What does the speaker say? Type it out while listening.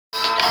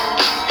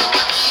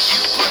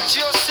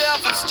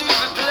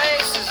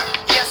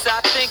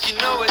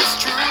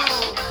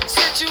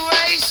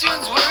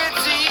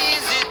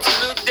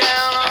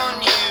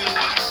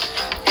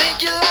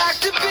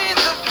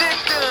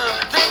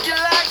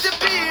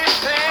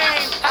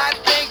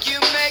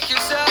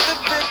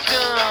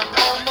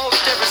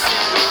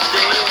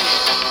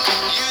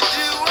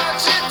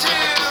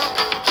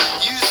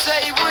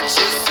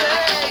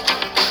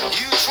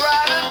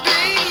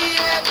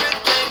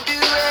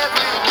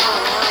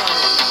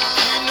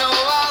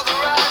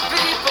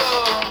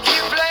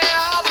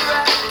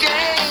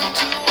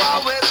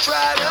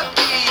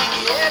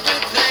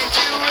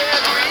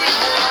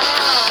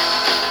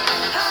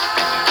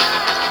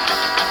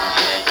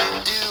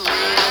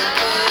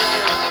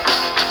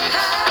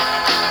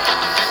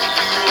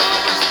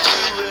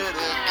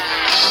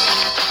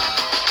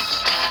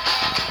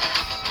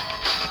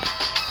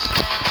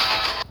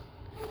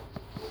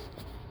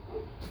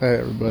Hey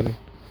everybody,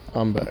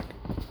 I'm back.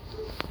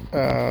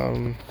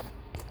 Um,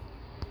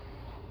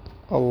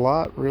 a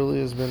lot really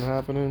has been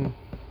happening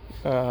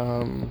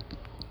um,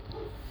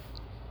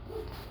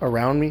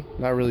 around me,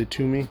 not really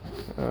to me.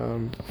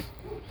 Um,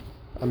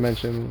 I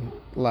mentioned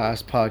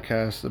last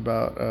podcast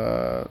about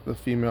the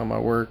female at my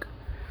work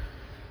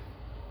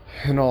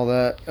and all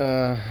that.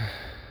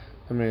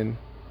 I mean,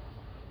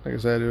 like I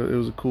said, it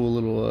was a cool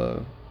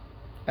little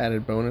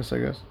added bonus, I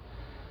guess.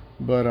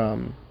 But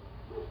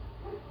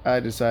I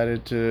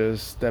decided to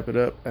step it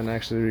up and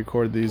actually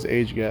record these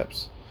age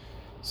gaps.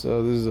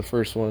 So this is the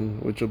first one,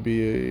 which will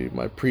be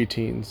my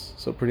preteens.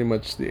 So pretty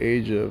much the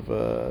age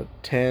of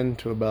 10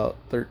 to about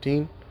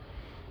 13.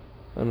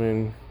 I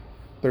mean,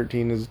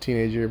 13 is a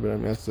teenager, but I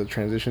mean that's the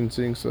transition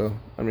thing. So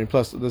I mean,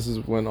 plus this is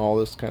when all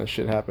this kind of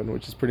shit happened,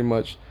 which is pretty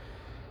much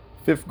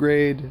fifth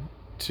grade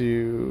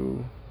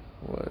to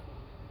what,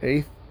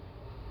 eighth,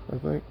 I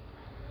think.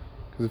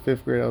 Because the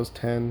fifth grade I was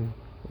 10,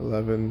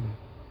 11,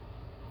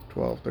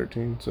 12,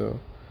 13.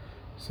 So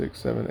 6,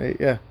 7, 8.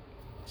 Yeah.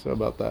 So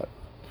about that.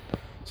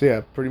 So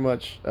yeah, pretty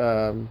much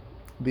the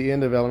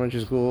end of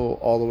elementary school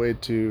all the way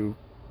to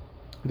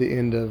the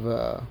end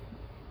of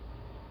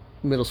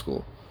middle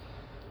school,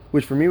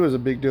 which for me was a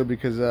big deal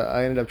because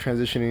I ended up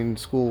transitioning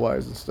school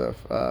wise and stuff.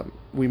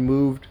 We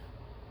moved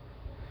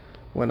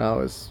when I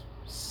was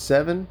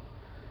 7,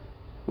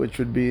 which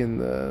would be in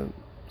the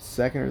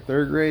second or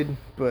third grade,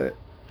 but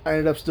I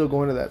ended up still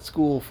going to that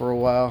school for a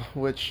while,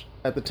 which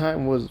at the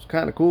time was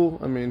kind of cool.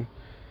 I mean,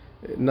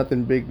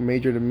 nothing big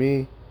major to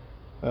me.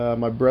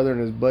 My brother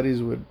and his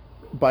buddies would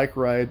bike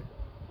ride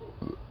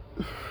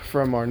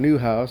from our new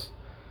house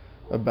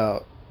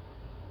about,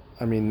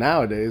 I mean,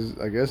 nowadays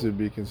I guess it'd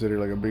be considered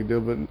like a big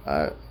deal,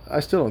 but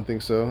I still don't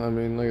think so. I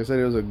mean, like I said,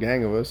 it was a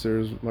gang of us. There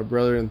was my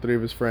brother and 3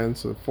 of his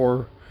friends, so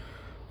four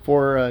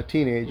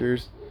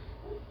teenagers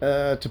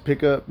to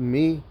pick up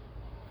me.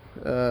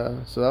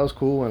 So that was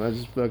cool, and I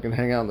just fucking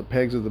hang out on the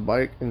pegs of the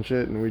bike and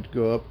shit, and we'd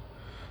go up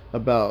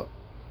about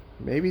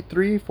maybe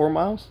 3, 4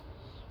 miles.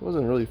 It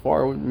wasn't really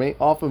far.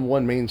 Off of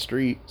one main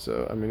street,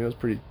 so I mean it was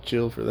pretty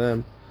chill for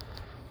them.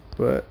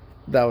 But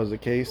that was the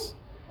case,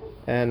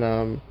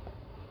 and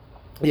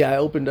yeah, I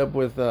opened up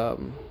with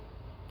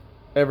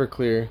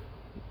Everclear,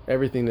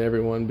 Everything to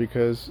Everyone,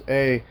 because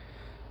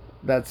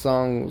that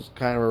song was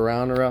kind of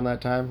around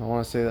that time. I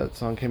want to say that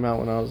song came out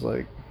when I was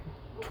like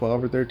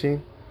 12 or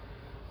 13,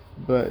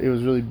 but it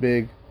was really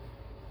big.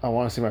 I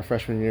want to say my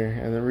freshman year,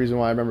 and the reason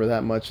why I remember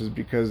that much is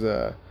because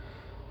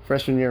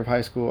freshman year of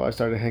high school, I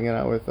started hanging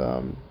out with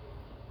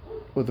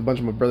a bunch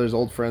of my brother's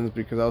old friends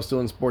because I was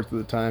still in sports at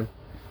the time,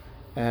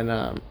 and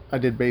I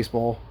did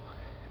baseball,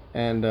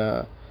 and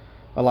a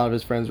lot of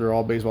his friends were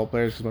all baseball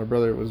players because my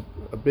brother was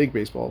a big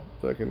baseball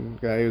fucking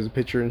guy. He was a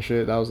pitcher and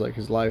shit. That was like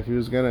his life. He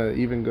was gonna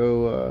even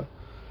go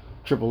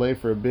AAA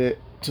for a bit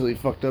till he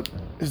fucked up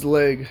his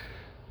leg.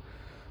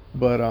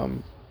 But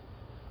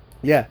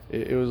yeah,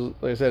 it was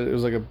like I said, it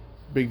was like a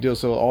big deal.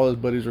 So all his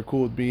buddies were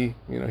cool with me.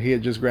 You know, he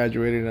had just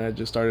graduated and I had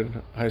just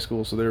started high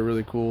school, so they were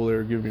really cool. They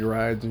were giving me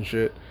rides and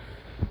shit.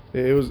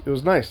 It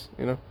was nice,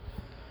 you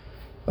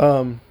know.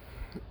 Um,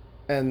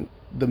 and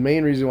the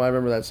main reason why I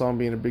remember that song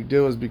being a big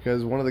deal is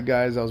because one of the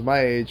guys that was my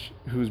age,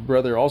 whose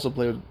brother also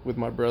played with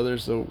my brother,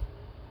 so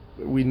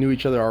we knew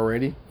each other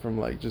already from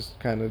like just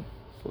kind of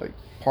like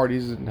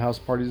parties and house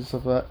parties and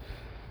stuff like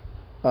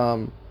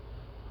that.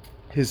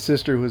 His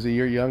sister, who was a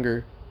year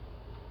younger,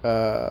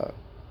 uh,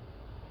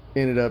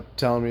 ended up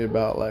telling me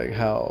about like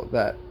how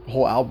that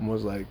whole album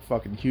was like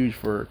fucking huge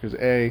for her because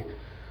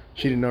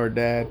she didn't know her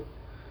dad.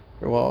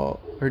 Well,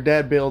 her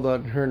dad bailed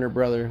on her and her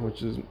brother,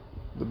 which is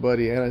the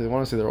buddy, and I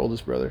want to say their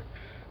oldest brother,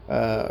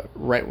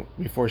 right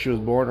before she was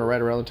born or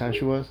right around the time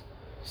she was.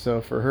 So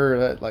for her,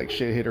 that like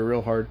shit hit her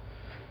real hard.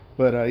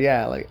 But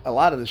yeah, like a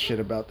lot of the shit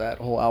about that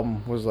whole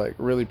album was like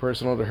really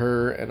personal to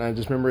her, and I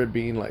just remember it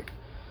being like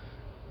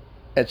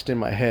etched in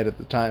my head at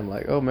the time.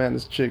 Like, oh man,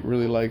 this chick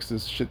really likes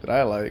this shit that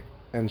I like,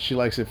 and she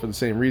likes it for the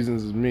same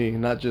reasons as me,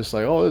 not just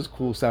like, oh, it's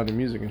cool sounding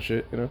music and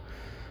shit, you know,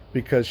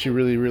 because she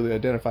really, really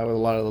identified with a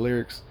lot of the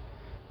lyrics.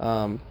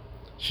 Um,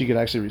 she could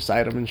actually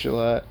recite them and shit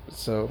like that.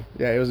 So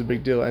yeah, it was a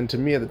big deal. And to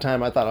me at the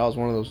time, I thought I was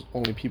one of those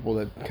only people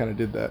that kind of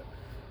did that.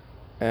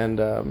 And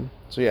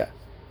so yeah,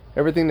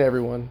 everything to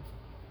everyone.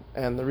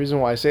 And the reason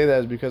why I say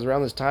that is because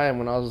around this time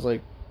when I was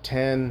like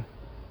 10,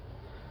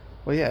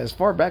 well yeah, as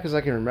far back as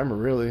I can remember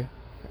really,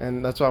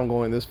 and that's why I'm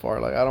going this far.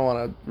 Like I don't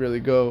want to really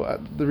go.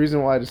 The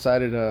reason why I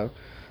decided to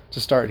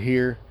start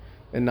here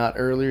and not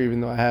earlier,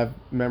 even though I have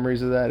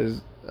memories of that,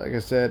 is like I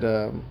said,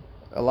 a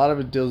lot of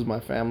it deals with my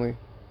family.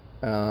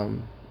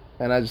 Um,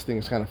 and I just think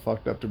it's kind of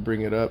fucked up to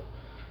bring it up.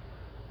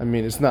 I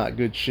mean, it's not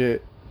good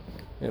shit.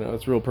 You know,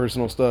 it's real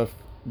personal stuff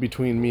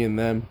between me and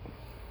them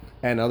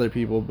and other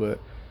people, but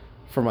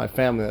for my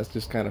family, that's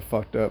just kind of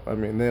fucked up. I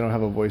mean, they don't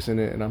have a voice in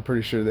it, and I'm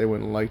pretty sure they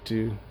wouldn't like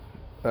to.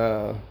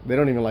 They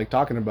don't even like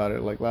talking about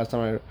it. Like last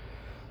time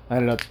I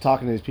ended up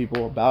talking to these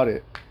people about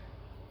it,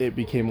 it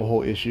became a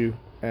whole issue,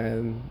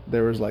 and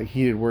there was like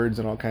heated words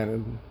and all kind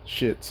of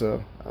shit.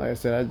 So, like I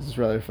said, I'd just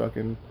rather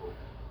fucking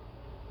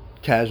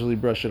casually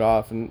brush it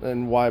off,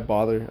 and why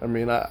bother? I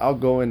mean, I'll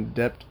go in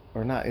depth,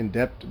 or not in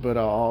depth, but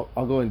I'll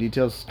go in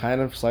details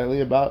kind of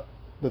slightly about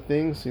the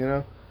things,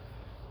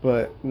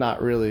 but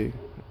not really.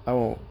 I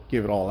won't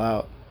give it all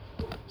out.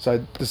 So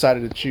I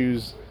decided to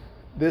choose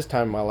this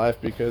time in my life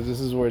because this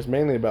is where it's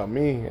mainly about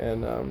me.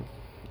 And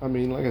I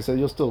mean, like I said,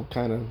 you'll still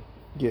kind of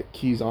get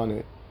keys on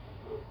it.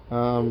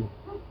 Um,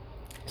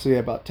 so yeah,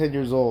 about 10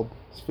 years old.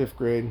 It's fifth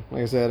grade.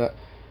 Like I said,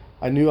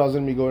 I knew I was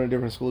gonna be going to a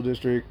different school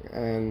district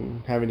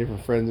and having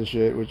different friends and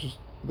shit, which is,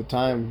 at the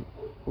time,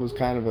 was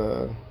kind of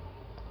a,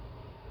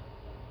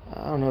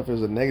 I don't know if it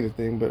was a negative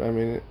thing, but I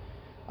mean,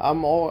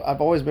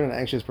 I've always been an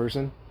anxious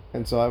person,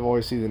 and so I've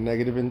always seen the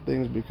negative in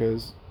things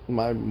because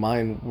my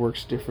mind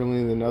works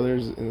differently than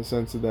others in the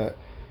sense of that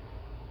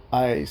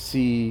I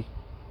see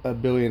a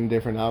billion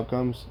different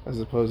outcomes as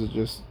opposed to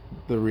just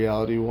the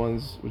reality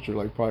ones, which are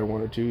like probably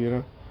one or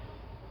two.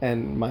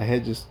 And my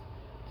head just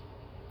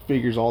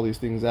figures all these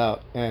things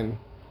out, and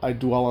I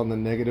dwell on the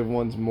negative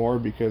ones more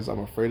because I'm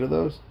afraid of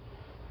those.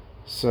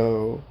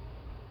 So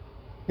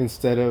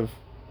instead of,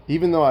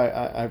 even though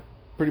I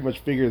pretty much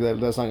figure that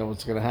that's not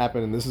what's going to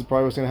happen and this is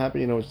probably what's going to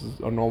happen, which is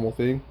a normal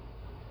thing,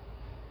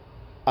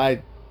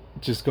 I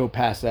just go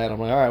past that. I'm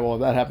like, all right, well,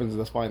 if that happens,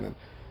 that's fine then.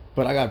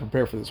 But I got to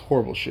prepare for this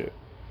horrible shit.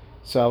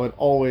 So I would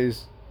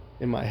always,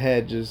 in my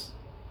head, just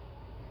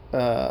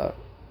uh,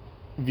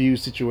 view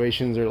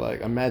situations or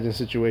like imagine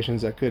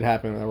situations that could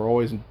happen that were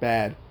always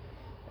bad,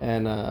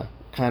 and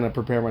kind of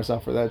prepare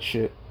myself for that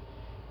shit.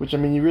 Which, I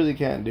mean, you really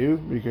can't do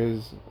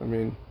because, I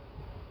mean,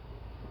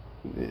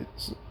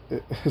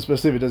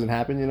 especially if it doesn't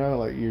happen,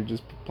 like you're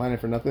just planning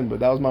for nothing. But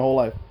that was my whole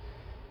life.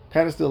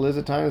 Kind of still is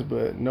at times,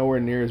 but nowhere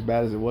near as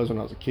bad as it was when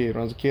I was a kid.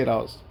 When I was a kid, I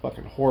was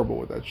fucking horrible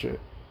with that shit.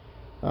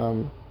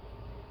 Um,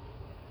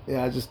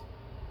 yeah,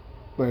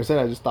 like I said,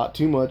 I just thought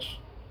too much,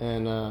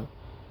 and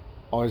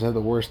always had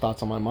the worst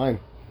thoughts on my mind.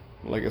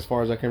 Like, as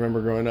far as I can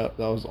remember growing up,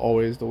 that was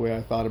always the way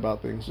I thought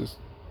about things, just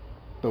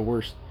the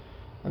worst.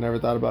 I never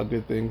thought about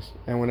good things,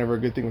 and whenever a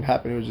good thing would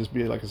happen, it would just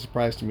be like a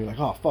surprise to me, like,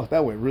 oh fuck,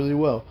 that went really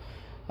well.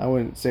 I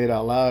wouldn't say it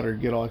out loud or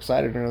get all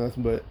excited or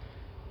nothing, but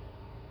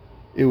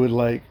it would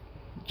like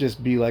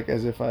just be like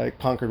as if I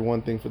conquered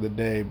one thing for the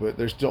day, but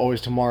there's still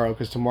always tomorrow,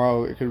 because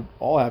tomorrow it could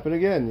all happen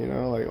again,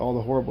 like all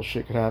the horrible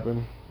shit could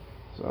happen.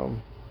 So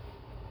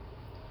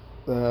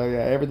yeah,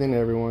 everything to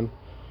everyone.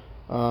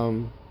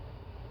 Um,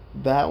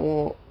 that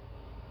one,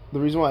 the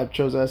reason why I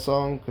chose that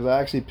song, because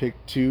I actually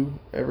picked two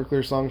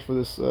Everclear songs for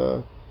this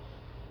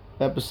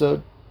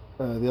episode.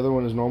 The other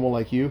one is Normal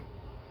Like You,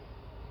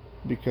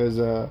 because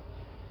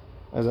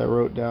as I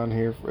wrote down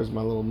here as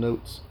my little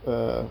notes,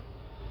 I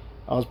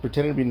was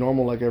pretending to be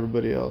normal like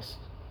everybody else.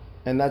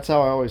 And that's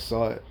how I always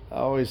saw it. I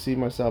always see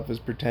myself as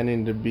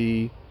pretending to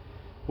be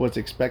what's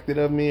expected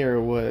of me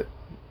or what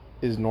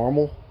is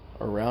normal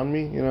around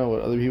me.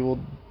 What other people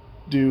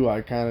do,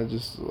 I kind of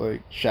just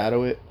like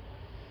shadow it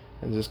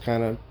and just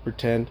kind of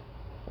pretend.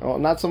 Well,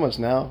 not so much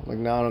now. Like,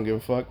 now I don't give a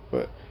fuck,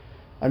 but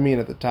I mean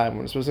at the time,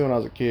 especially when I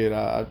was a kid,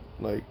 I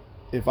like,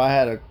 if I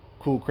had a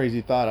cool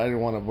crazy thought, I didn't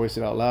want to voice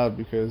it out loud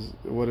because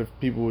what if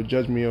people would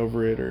judge me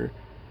over it, or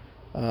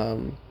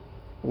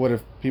what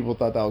if people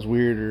thought that was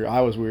weird or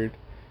I was weird.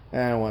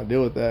 And I didn't want to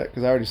deal with that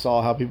because I already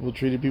saw how people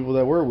treated people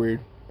that were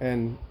weird,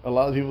 and a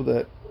lot of people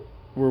that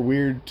were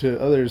weird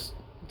to others,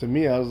 to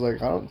me, I was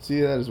like, I don't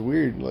see that as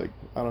weird. Like,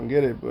 I don't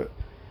get it, but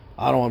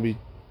I don't want to be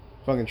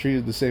fucking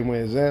treated the same way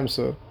as them,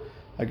 so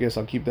I guess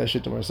I'll keep that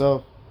shit to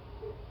myself.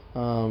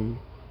 Let's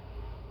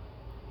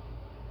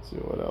see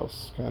what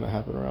else kind of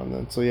happened around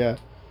then. So yeah,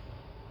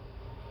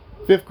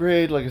 fifth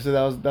grade, like I said,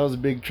 that was a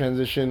big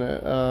transition.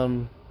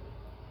 I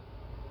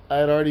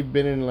had already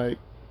been in, like,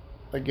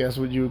 I guess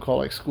what you would call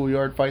like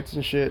schoolyard fights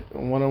and shit.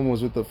 One of them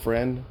was with a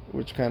friend,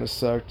 which kind of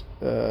sucked.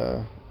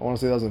 I want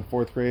to say that was in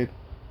fourth grade.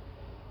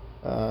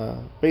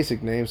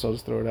 Basic name, so I'll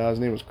just throw it out. His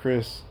name was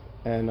Chris,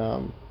 and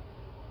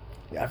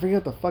yeah, I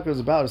forget what the fuck it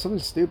was about. It was something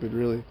stupid,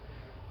 really.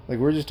 Like,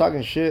 we were just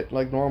talking shit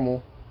like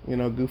normal,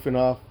 goofing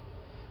off,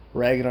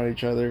 ragging on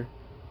each other,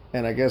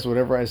 and I guess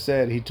whatever I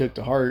said, he took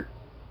to heart,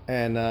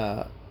 and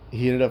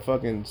he ended up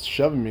fucking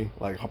shoving me,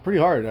 like, pretty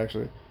hard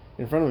actually,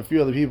 in front of a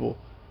few other people.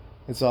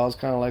 And so I was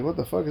kind of like, what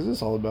the fuck is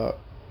this all about?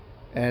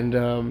 And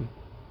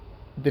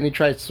then he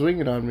tried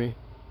swinging on me,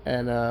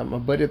 and my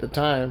buddy at the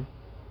time,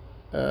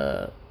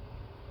 uh,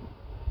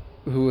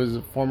 who was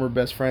a former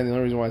best friend. The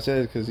only reason why I said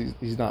it is because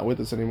he's not with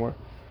us anymore.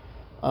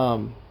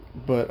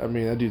 But I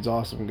mean, that dude's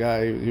awesome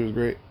guy. He was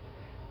great.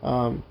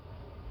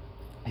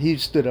 He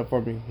stood up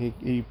for me.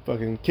 He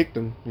fucking kicked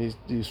him.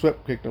 He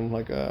swept kicked him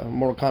like a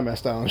Mortal Kombat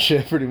style and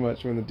shit, pretty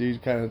much, when the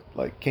dude kind of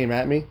like came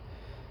at me.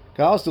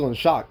 Cause I was still in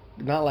shock,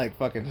 not like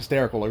fucking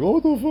hysterical, like, oh,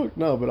 what the fuck,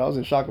 no, but I was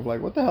in shock of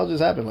like, what the hell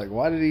just happened? Like,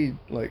 why did he,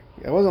 like,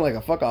 it wasn't like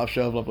a fuck off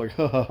shove of like,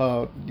 ha ha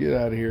ha, get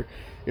out of here.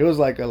 It was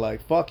like a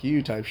like fuck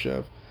you type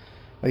shove.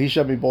 Like, he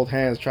shoved me both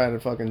hands trying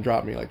to fucking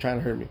drop me, like trying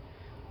to hurt me.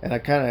 And I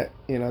kind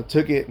of,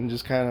 took it and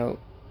just kind of,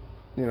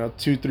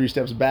 2-3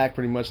 steps back,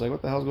 pretty much, like,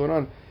 what the hell's going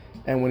on?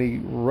 And when he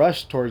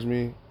rushed towards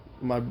me,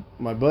 my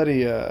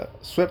buddy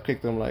swept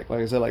kicked him, like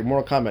I said, like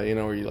Mortal Kombat,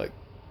 where you like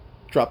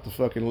drop the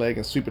fucking leg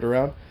and sweep it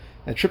around,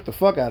 and tripped the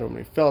fuck out of him.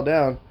 He fell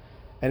down,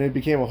 and it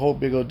became a whole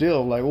big old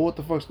deal. Like, well, what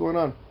the fuck's going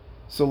on?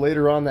 So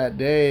later on that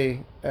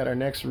day, at our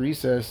next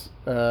recess,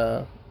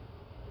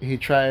 he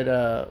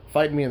tried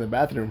fighting me in the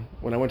bathroom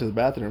when I went to the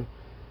bathroom,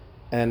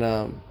 and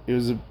it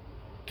was a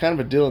kind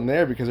of a deal in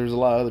there because there was a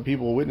lot of other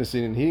people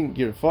witnessing, and he didn't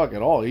give a fuck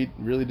at all. He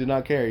really did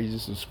not care. He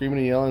just was screaming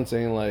and yelling,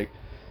 saying like,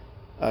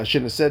 "I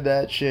shouldn't have said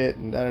that shit,"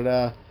 and da da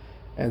da.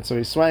 And so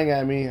he swung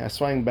at me. I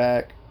swung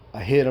back.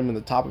 I hit him in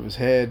the top of his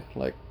head,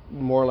 like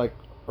more like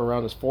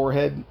around his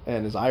forehead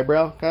and his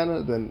eyebrow, kind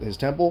of, than his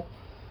temple.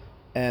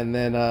 And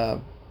then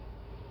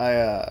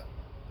I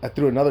I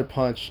threw another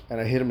punch and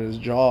I hit him in his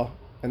jaw,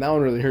 and that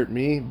one really hurt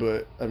me.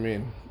 But I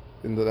mean,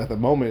 at the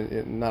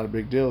moment, not a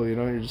big deal. You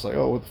know, you're just like,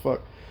 oh, what the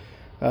fuck.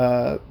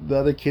 The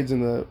other kids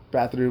in the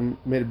bathroom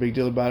made a big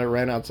deal about it,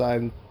 ran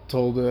outside and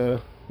told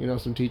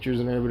some teachers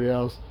and everybody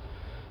else.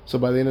 So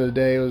by the end of the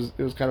day, it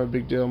was kind of a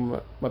big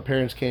deal. My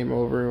parents came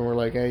over and were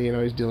like, hey,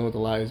 he's dealing with a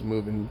lot. He's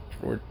moving.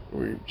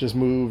 We just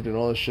moved and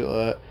all this shit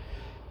like that.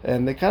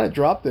 And they kind of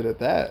dropped it at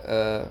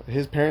that.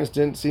 His parents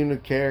didn't seem to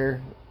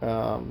care.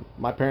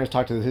 My parents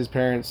talked to his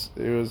parents.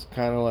 It was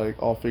kind of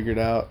like all figured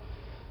out.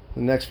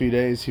 The next few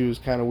days, he was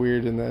kind of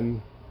weird, and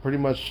then pretty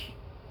much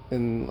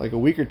in like a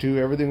week or two,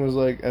 everything was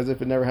like as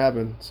if it never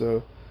happened.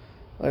 So,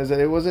 like I said,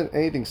 it wasn't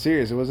anything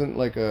serious. It wasn't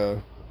like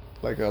a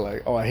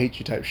oh, I hate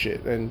you type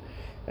shit. And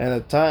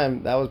at the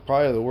time, that was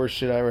probably the worst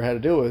shit I ever had to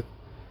deal with.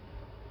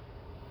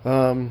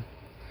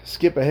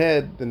 Skip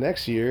ahead the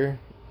next year,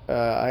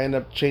 I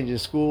ended up changing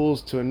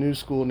schools to a new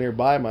school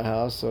nearby my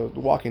house, so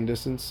walking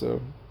distance. So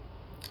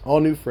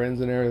all new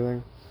friends and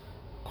everything.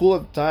 Cool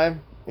at the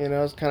time,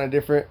 it's kind of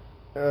different.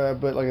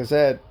 But like I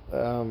said,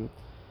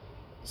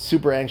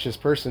 super anxious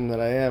person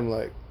that I am.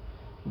 Like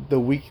the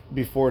week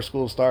before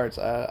school starts,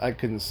 I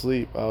couldn't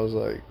sleep. I was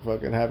like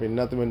fucking having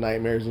nothing but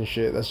nightmares and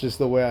shit. That's just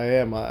the way I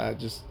am. I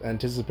just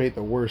anticipate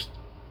the worst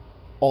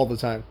all the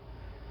time.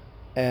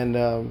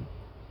 And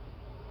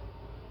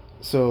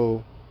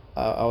so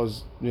I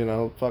was,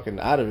 fucking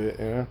out of it.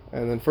 And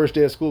then first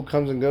day of school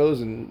comes and goes,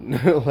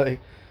 and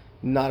like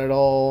not at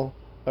all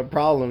a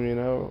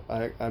problem.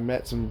 I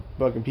met some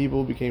fucking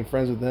people, became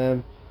friends with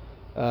them.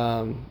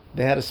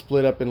 They had to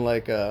split up in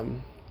like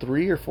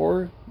 3 or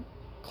 4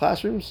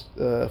 classrooms,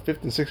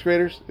 fifth and sixth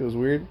graders. It was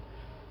weird.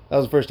 That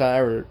was the first time I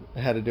ever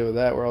had to deal with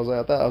that. Where I was like,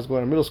 I thought I was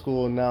going to middle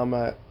school, and now I'm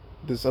at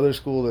this other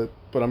school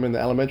but I'm in the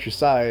elementary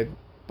side,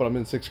 but I'm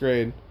in sixth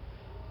grade,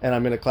 and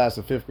I'm in a class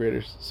of fifth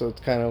graders. So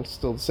it's kind of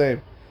still the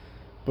same.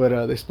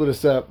 But they split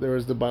us up. There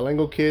was the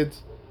bilingual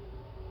kids.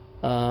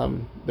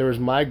 There was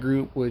my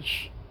group,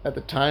 which at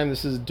the time,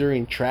 this is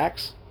during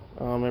tracks.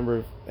 I don't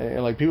remember,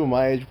 and like people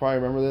my age probably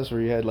remember this, where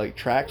you had like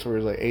tracks where it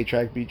was like A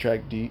track, B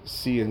track, D,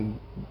 C, and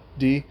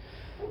D,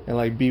 and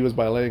like B was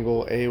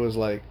bilingual, A was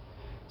like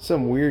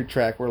some weird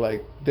track where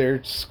like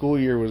their school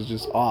year was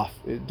just off.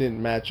 It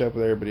didn't match up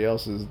with everybody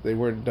else's. They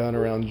weren't done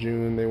around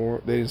June. They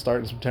didn't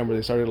start in September.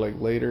 They started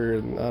like later,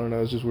 and I don't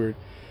know. It's just weird.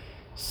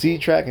 C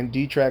track and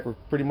D track were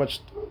pretty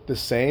much the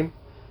same.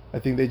 I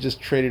think they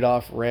just traded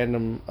off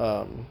random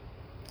uh,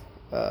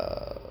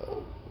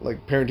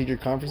 like parent teacher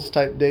conference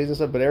type days and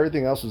stuff, but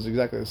everything else was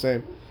exactly the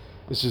same.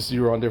 It's just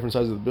you were on different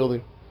sides of the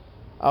building.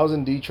 I was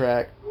in D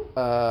track.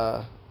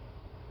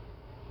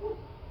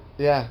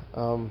 Yeah,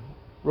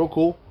 real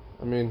cool.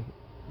 I mean,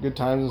 good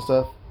times and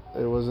stuff.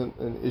 It wasn't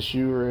an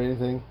issue or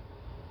anything,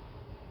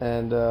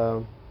 and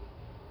it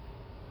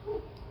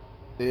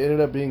ended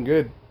up being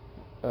good.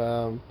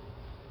 Um,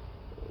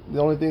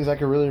 the only things I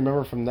can really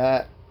remember from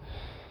that,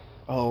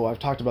 oh, I've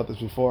talked about this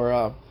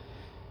before.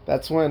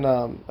 That's when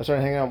I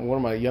started hanging out with one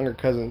of my younger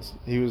cousins.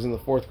 He was in the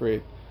fourth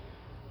grade.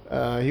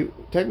 He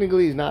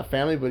technically he's not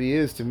family, but he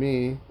is to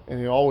me, and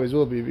he always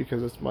will be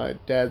because it's my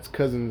dad's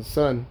cousin's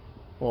son.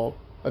 Well,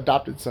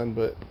 adopted son,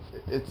 but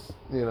it's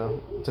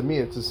to me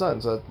it's his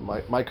son. So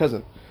my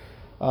cousin.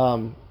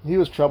 He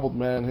was troubled,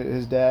 man.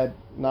 His dad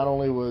not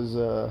only was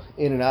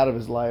in and out of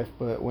his life,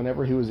 but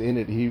whenever he was in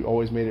it, he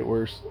always made it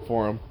worse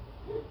for him.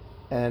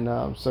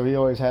 And so he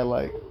always had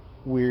like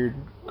weird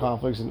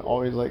conflicts and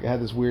always like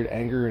had this weird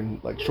anger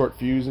and like short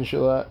fuse and shit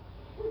like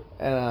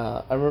that.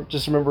 And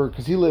just remember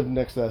because he lived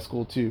next to that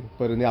school too,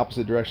 but in the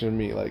opposite direction of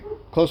me, like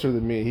closer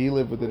than me. He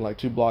lived within like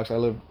 2 blocks. I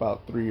lived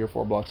about 3 or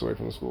 4 blocks away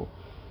from the school,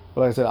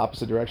 but like I said,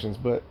 opposite directions.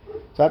 But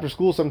so after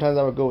school, sometimes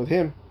I would go with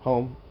him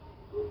home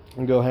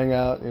and go hang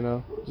out,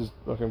 just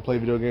fucking play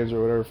video games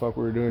or whatever fuck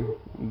we were doing,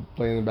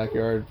 playing in the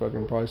backyard,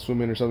 fucking probably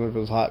swimming or something if it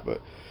was hot, but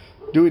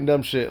doing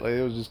dumb shit like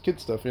it was just kid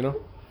stuff.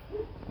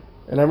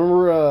 And I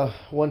remember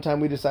one time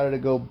we decided to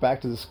go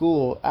back to the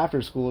school after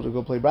school to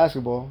go play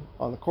basketball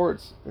on the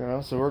courts.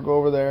 So we'll go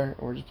over there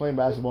and we're just playing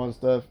basketball and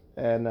stuff.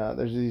 And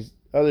there's these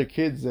other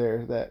kids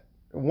there that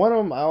one of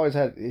them I always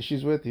had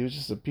issues with. He was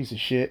just a piece of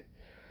shit.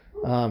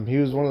 He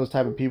was one of those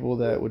type of people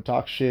that would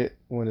talk shit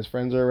when his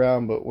friends are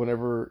around, but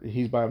whenever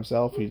he's by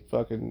himself, he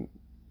fucking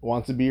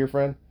wants to be your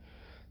friend.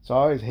 So I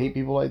always hate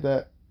people like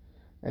that.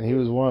 And he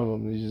was one of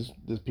them. He's just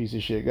this piece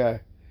of shit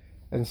guy.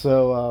 And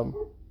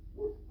so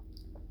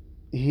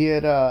he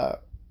had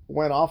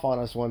went off on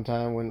us one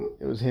time when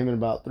it was him and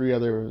about three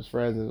other of his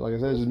friends. And like I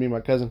said, it's just me and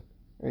my cousin.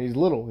 And he's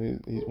little.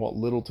 He's well,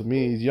 little to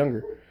me. He's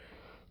younger.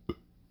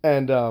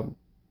 And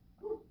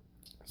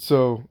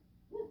so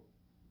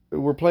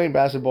we're playing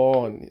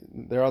basketball,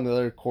 and they're on the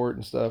other court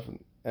and stuff.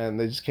 And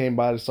they just came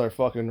by to start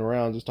fucking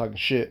around, just talking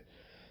shit.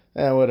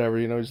 And whatever,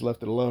 just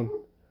left it alone.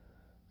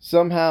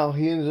 Somehow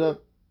he ended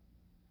up,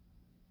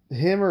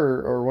 him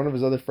or one of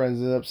his other friends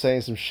ended up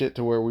saying some shit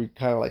to where we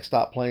kind of like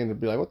stopped playing to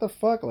be like, what the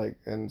fuck? Like,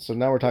 and so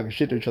now we're talking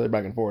shit to each other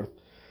back and forth.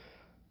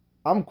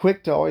 I'm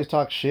quick to always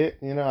talk shit.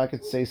 I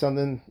could say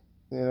something,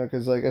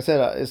 because like I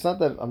said, it's not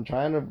that I'm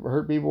trying to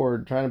hurt people or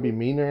trying to be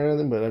mean or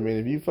anything, but I mean,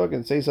 if you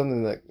fucking say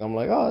something that I'm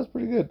like, oh, that's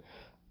pretty good,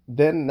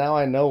 then now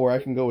I know where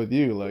I can go with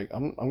you. Like,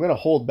 I'm gonna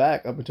hold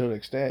back up until an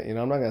extent.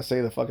 I'm not gonna say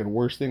the fucking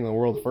worst thing in the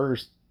world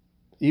first,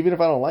 even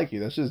if I don't like you.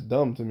 That's just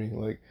dumb to me.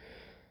 Like,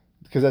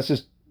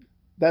 because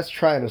that's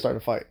trying to start a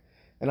fight.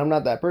 And I'm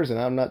not that person.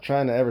 I'm not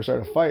trying to ever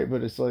start a fight,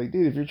 but it's like,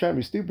 dude, if you're trying to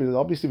be stupid,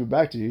 I'll be stupid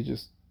back to you,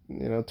 just,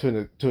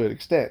 to an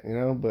extent,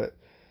 but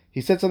he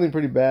said something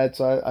pretty bad,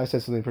 so I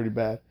said something pretty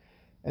bad.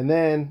 And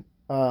then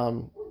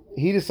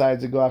he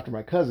decides to go after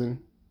my cousin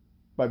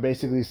by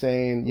basically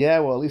saying, yeah,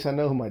 well, at least I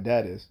know who my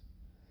dad is.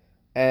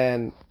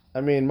 And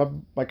I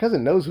mean, my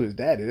cousin knows who his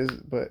dad is,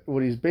 but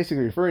what he's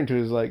basically referring to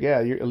is like, yeah,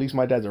 at least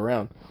my dad's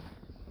around.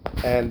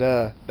 And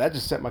that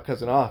just set my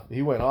cousin off.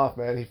 He went off,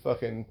 man. He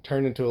fucking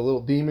turned into a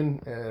little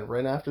demon and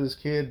ran after this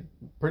kid.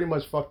 Pretty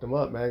much fucked him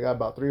up, man. Got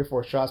about 3 or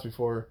 4 shots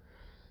before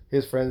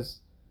his friends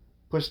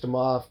pushed him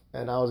off,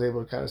 and I was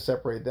able to kind of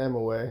separate them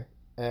away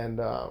and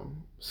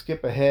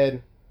skip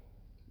ahead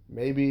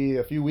maybe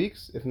a few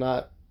weeks, if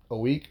not a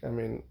week. I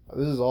mean,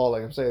 this is all,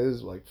 like I'm saying, this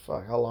is like,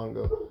 fuck, how long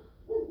ago?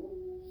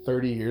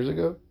 30 years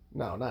ago?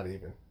 No, not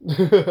even.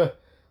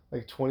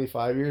 Like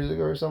 25 years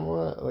ago or something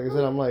like that. Like I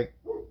said, I'm like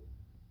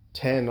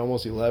 10,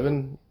 almost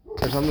 11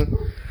 or something.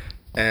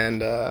 And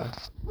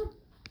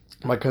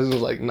my cousin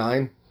was like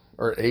 9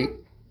 or 8.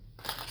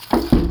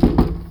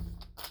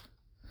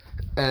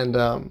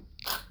 And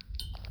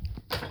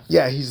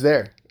yeah, he's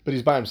there, but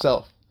he's by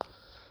himself.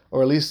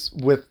 Or at least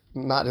with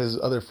not his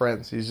other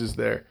friends. He's just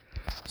there.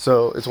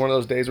 So it's one of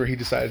those days where he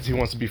decides he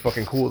wants to be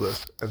fucking cool with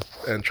us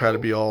and try to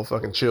be all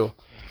fucking chill.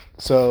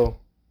 So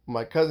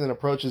my cousin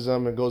approaches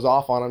him and goes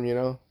off on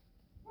him,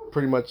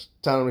 pretty much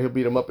telling him he'll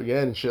beat him up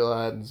again and shit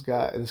like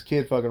that. And this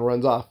kid fucking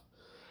runs off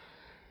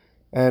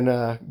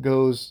and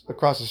goes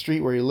across the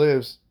street where he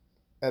lives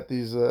at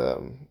these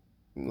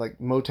like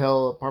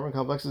motel apartment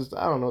complexes.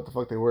 I don't know what the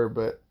fuck they were,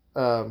 but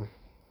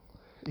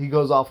he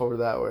goes off over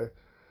that way.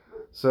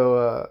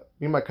 So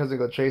me and my cousin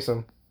go chase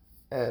him,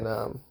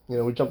 and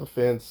we jump the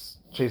fence,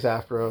 chase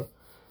after him,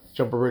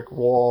 jump a brick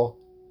wall,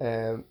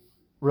 and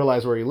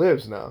realize where he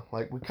lives now.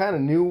 Like, we kind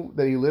of knew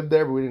that he lived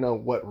there, but we didn't know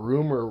what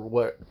room or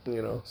what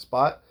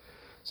spot.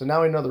 So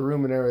now we know the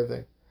room and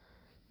everything.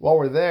 While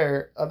we're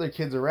there, other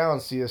kids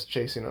around see us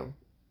chasing him,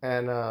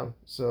 and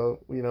so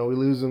we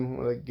lose him,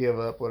 we like give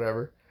up,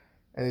 whatever.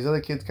 And these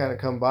other kids kind of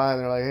come by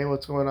and they're like, hey,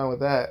 what's going on with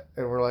that?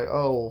 And we're like,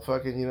 oh, well,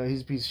 fucking,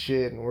 he's a piece of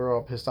shit. And we're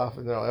all pissed off.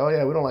 And they're like, oh,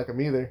 yeah, we don't like him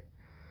either.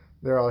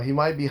 He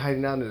might be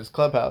hiding out in his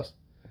clubhouse.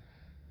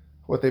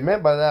 What they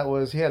meant by that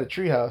was he had a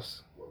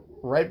treehouse.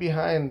 Right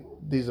behind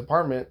these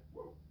apartment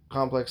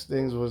complex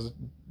things was a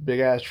big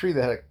ass tree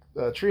that had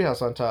a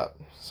treehouse on top.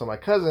 So my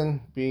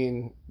cousin,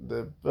 being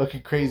the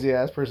fucking crazy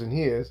ass person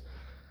he is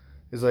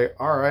like,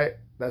 all right,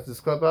 that's his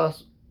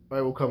clubhouse. All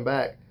right, we'll come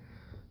back.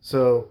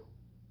 So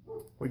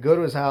we go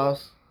to his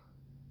house.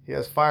 He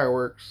has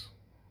fireworks.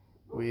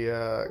 We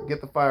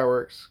get the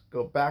fireworks,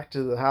 go back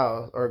to the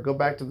house, or go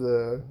back to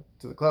the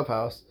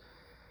clubhouse,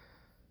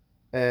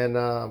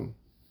 and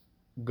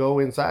go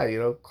inside.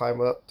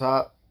 Climb up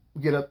top,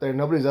 get up there.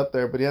 Nobody's up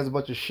there, but he has a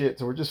bunch of shit,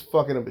 so we're just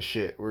fucking him with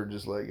shit. We're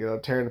just like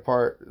tearing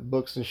apart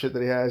books and shit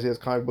that he has. He has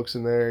comic books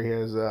in there. He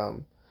has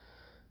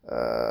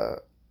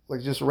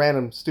like just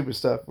random stupid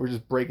stuff. We're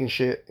just breaking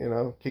shit,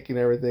 kicking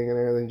everything and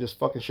everything, just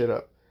fucking shit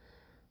up.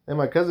 And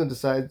my cousin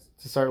decides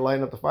to start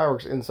lighting up the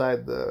fireworks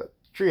inside the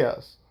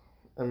treehouse.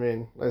 I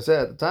mean, like I said,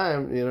 at the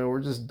time,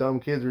 we're just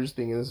dumb kids. We're just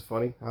thinking this is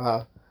funny.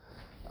 Haha.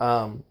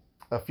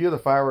 A few of the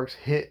fireworks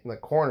hit in the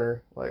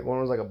corner. Like, one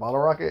was like a bottle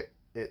rocket.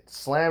 It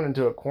slammed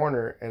into a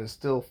corner and it's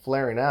still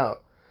flaring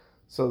out.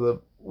 So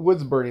the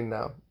wood's burning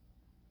now.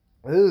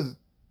 This is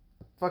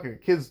fucking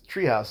kid's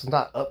treehouse. It's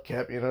not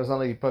upkept, It's not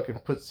like you fucking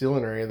put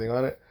ceiling or anything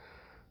on it.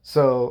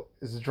 So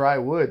it's dry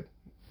wood.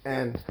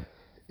 And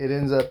it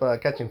ends up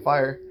catching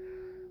fire.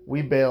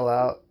 We bail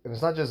out, and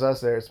it's not just us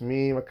there. It's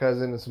me, my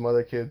cousin, and some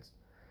other kids.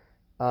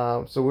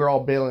 So we're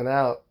all bailing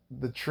out.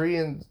 The tree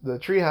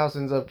house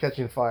ends up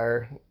catching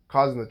fire,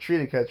 causing the tree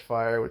to catch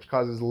fire, which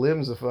causes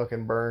limbs to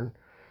fucking burn.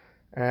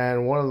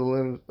 And one of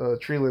the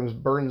tree limbs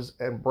burns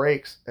and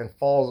breaks and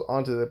falls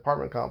onto the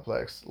apartment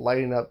complex,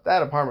 lighting up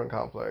that apartment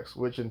complex,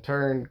 which in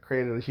turn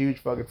created a huge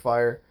fucking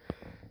fire.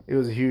 It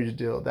was a huge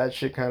deal. That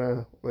shit kind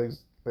of, like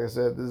I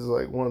said, this is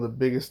like one of the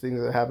biggest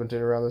things that happened to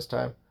me around this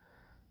time.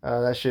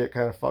 That shit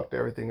kind of fucked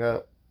everything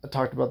up. I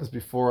talked about this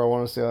before. I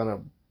want to say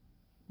on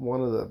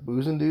one of the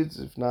boozing dudes,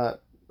 if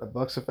not a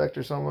Bucks Effect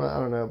or something. I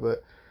don't know,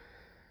 but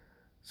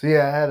So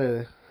yeah, I had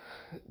to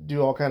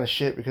do all kind of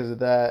shit because of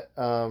that.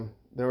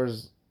 There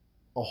was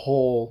a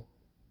whole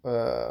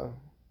uh,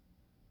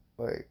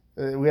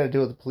 we had to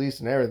deal with the police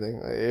and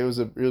everything. It was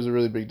a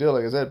really big deal.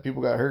 Like I said,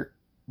 people got hurt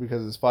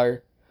because of this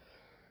fire,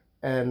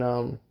 and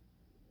so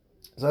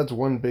that's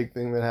one big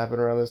thing that happened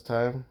around this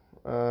time.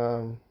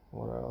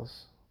 What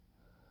else?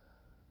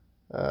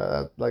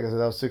 Like I said,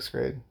 that was sixth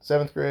grade.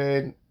 Seventh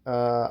grade,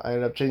 I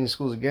ended up changing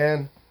schools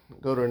again.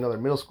 Go to another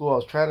middle school. I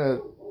was trying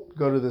to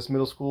go to this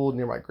middle school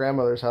near my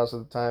grandmother's house at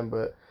the time,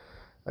 but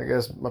I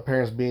guess my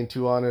parents being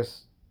too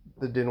honest,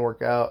 that didn't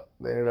work out.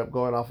 They ended up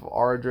going off of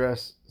our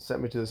address,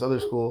 sent me to this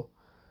other school,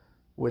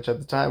 which at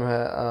the time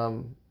had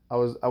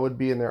I would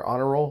be in their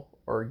honor roll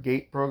or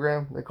gate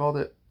program they called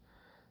it,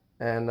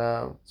 and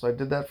so I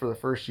did that for the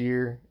first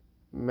year.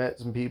 Met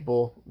some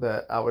people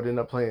that I would end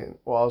up playing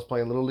while I was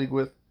playing little league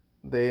with.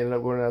 They ended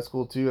up going to that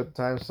school too at the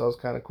time, so that was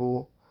kind of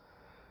cool.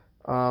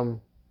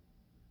 Um,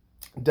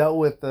 Dealt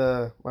with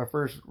my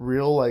first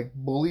real like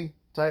bully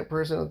type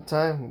person at the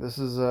time. This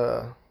is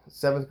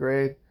seventh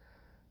grade.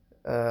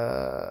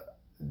 Uh,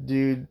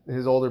 Dude,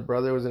 his older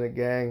brother was in a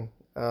gang,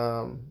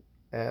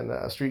 and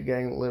a street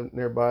gang lived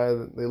nearby.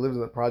 They lived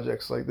in the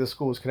projects. Like this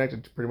school was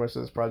connected to pretty much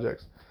to this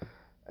projects,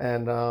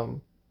 and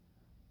so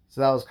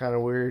that was kind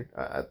of weird.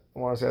 I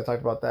want to say I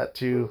talked about that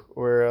too,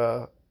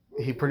 where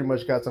he pretty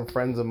much got some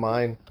friends of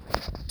mine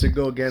to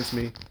go against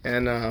me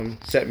and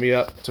set me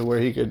up to where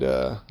he could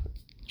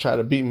try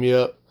to beat me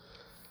up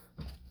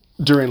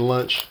during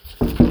lunch.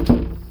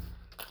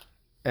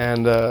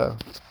 And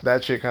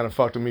that shit kind of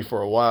fucked with me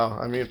for a while.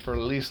 I mean, for at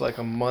least like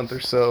a month or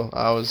so,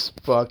 I was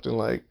fucked and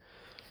like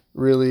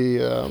really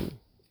went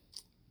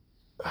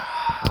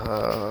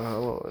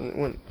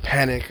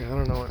panic. I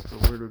don't know what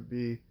the word would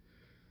be.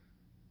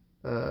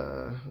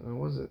 It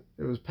wasn't.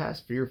 It was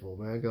past fearful,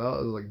 man. 'Cause I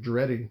was like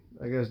dreading.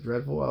 I guess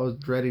dreadful. I was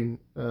dreading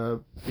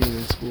being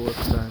in school at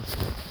the time.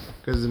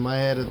 Because in my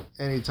head, at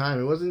any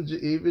time, it wasn't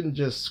even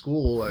just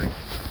school. Like,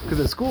 because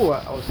at school,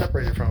 I was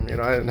separated from. I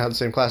didn't have the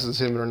same classes as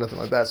him or nothing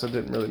like that, so it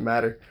didn't really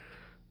matter.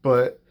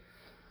 But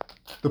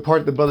the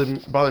part that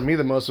bothered me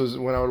the most was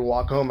when I would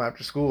walk home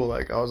after school.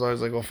 Like I was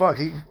always like, well, fuck,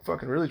 he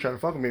fucking really tried to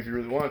fuck with me if he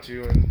really wanted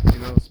to, and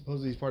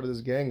supposedly he's part of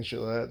this gang and shit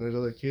like that. And there's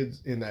other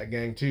kids in that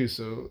gang too,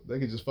 so they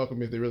could just fuck with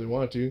me if they really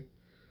wanted to.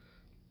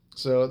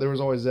 So there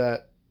was always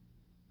that.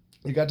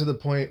 It got to the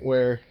point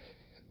where,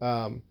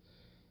 um,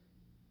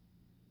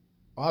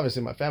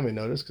 obviously my family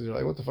noticed because they're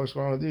like, what the fuck's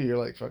going on with you? You're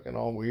like fucking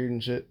all weird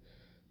and shit,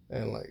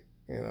 and like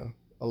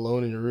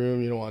alone in your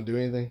room, you don't want to do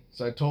anything.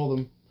 So I told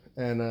them,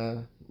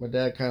 and my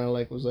dad kind of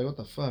like was like, what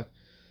the fuck?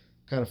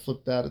 Kind of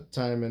flipped out at the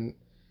time, and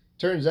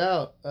turns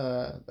out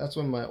that's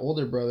when my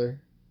older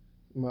brother,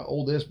 my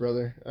oldest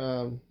brother,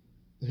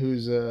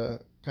 who's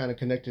kind of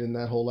connected in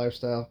that whole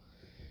lifestyle,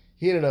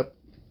 he ended up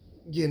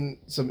getting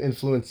some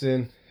influence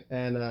in,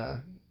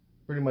 and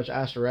pretty much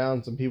asked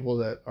around some people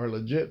that are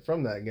legit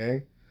from that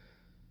gang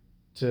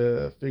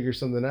to figure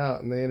something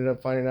out, and they ended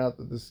up finding out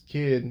that this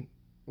kid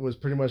was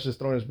pretty much just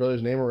throwing his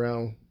brother's name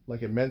around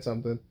like it meant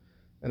something,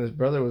 and his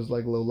brother was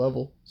like low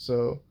level,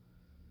 so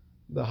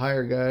the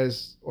higher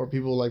guys or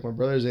people like my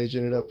brother's age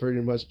ended up pretty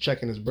much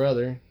checking his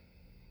brother.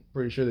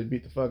 Pretty sure they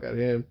beat the fuck out of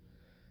him.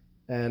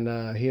 And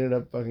he ended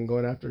up fucking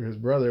going after his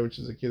brother, which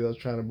is a kid that was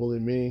trying to bully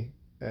me.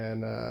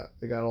 And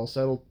they got all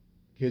settled.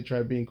 Kid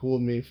tried being cool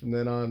with me from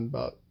then on.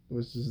 About it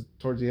was just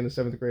towards the end of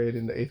seventh grade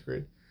into eighth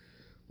grade.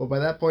 But by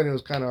that point, it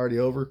was kind of already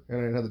over, and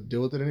I didn't have to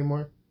deal with it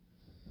anymore.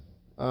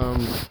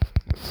 Let's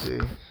see.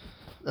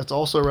 That's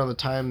also around the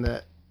time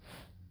that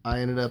I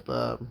ended up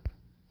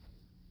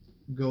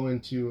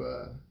going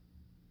to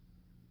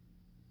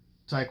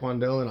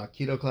Taekwondo and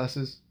Aikido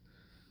classes.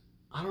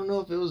 I don't know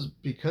if it was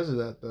because of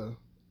that though.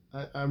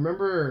 I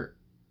remember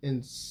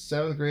in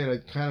seventh grade I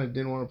kind of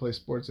didn't want to play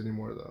sports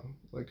anymore though.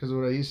 Like, cause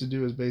what I used to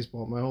do is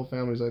baseball. My whole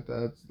family's like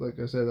that. It's, like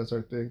I said, that's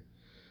our thing.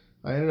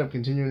 I ended up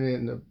continuing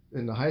it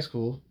in the high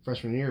school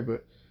freshman year,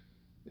 but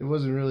it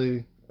wasn't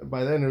really.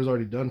 By then it was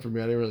already done for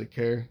me. I didn't really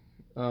care.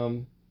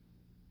 Um,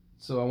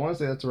 so I want to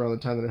say that's around the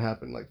time that it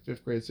happened, like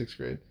fifth grade, sixth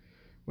grade.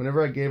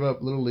 Whenever I gave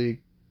up little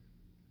league,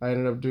 I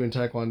ended up doing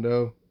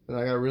taekwondo, and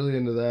I got really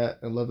into that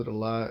and loved it a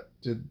lot.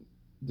 Did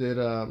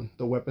the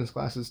weapons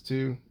classes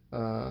too.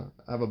 I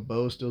have a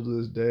bow still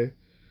to this day.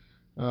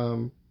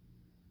 Um,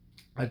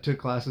 I took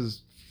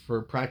classes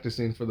for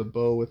practicing for the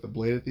bow with the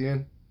blade at the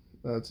end.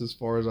 That's as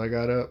far as I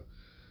got up.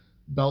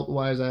 Belt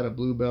wise, I had a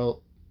blue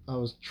belt. I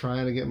was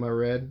trying to get my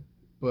red,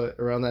 but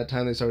around that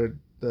time they started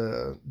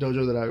the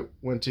dojo that I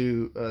went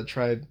to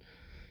tried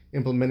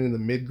implementing the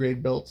mid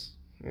grade belts.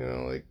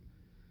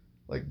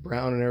 Like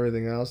brown and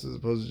everything else, as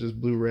opposed to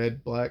just blue,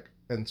 red, black,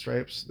 and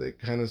stripes. They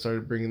kind of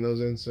started bringing those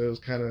in, so it was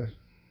kind of,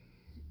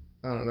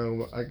 I don't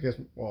know. I guess,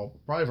 well,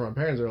 probably for my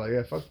parents, they're like,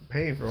 yeah, fuck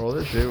paying for all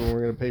this shit when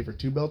we're gonna pay for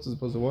two belts as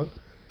opposed to one.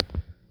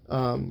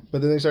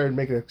 But then they started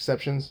making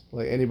exceptions.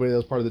 Like anybody that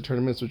was part of the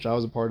tournaments, which I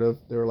was a part of,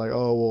 they were like,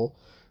 oh well,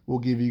 we'll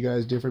give you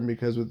guys different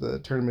because with the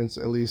tournaments,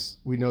 at least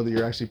we know that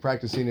you're actually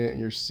practicing it and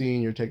you're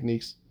seeing your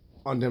techniques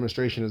on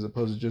demonstration as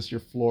opposed to just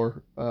your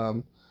floor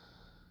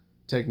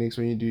techniques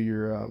when you do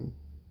your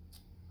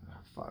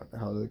What the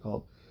hell are they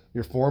called?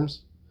 Your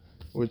forms,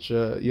 which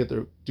you have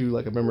to do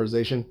like a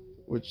memorization,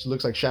 which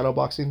looks like shadow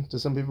boxing to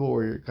some people,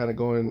 where you're kind of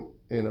going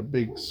in a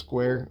big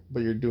square,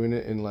 but you're doing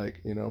it in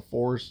like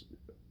fours,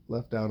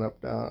 left down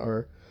up down,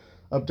 or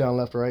up down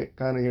left right.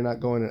 Kind of, you're not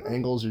going at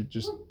angles. You're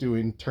just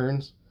doing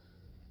turns,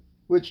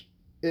 which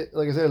it,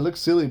 like I said, it looks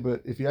silly,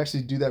 but if you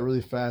actually do that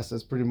really fast,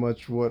 that's pretty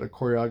much what a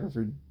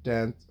choreographer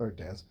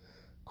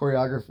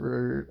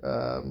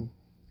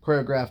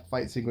choreographed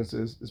fight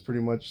sequences is pretty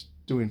much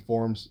doing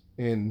forms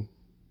in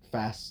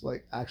fast,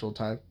 like actual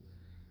time.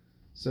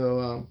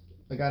 So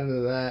I got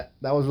into that.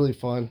 That was really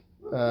fun.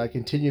 I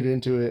continued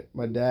into it.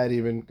 My dad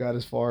even got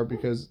as far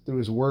because through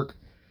his work,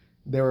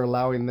 they were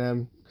allowing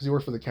them, because he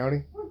worked for the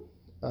county,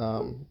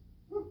 um,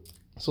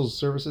 social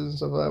services and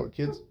stuff like that with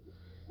kids.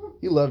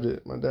 He loved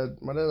it. My dad,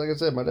 like I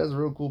said, my dad's a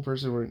real cool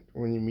person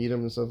when you meet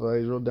him and stuff like that.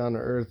 He's real down to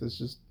earth. It's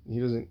just he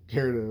doesn't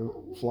care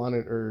to flaunt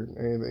it or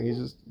anything. He's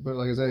just, but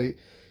like I said,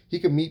 he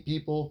could meet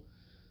people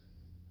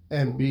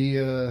and be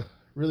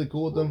really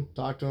cool with them,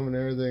 talk to them and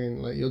everything.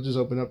 And like you'll just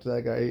open up to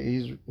that guy.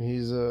 He's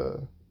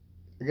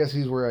I guess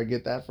he's where I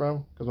get that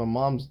from, because my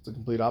mom's the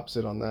complete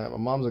opposite on that. My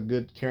mom's a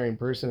good, caring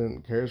person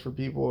and cares for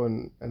people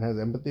and has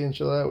empathy and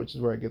shit like that, which is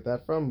where I get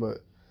that from. But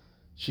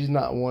she's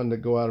not one to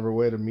go out of her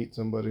way to meet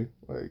somebody.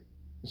 Like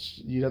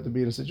you'd have to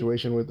be in a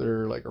situation with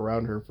her, like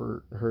around her,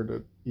 for her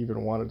to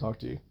even want to talk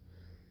to you.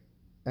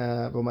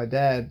 But my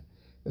dad,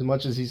 as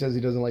much as he says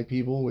he doesn't like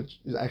people, which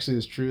is actually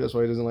is true, that's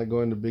why he doesn't like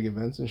going to big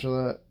events and shit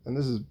like that. And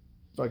this is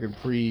fucking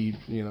pre,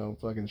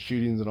 fucking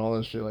shootings and all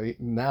that shit. Like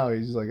now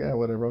he's like, yeah,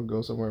 whatever, I'll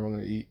go somewhere I'm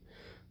gonna eat.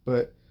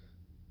 But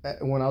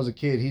when I was a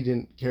kid, he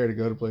didn't care to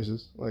go to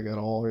places like at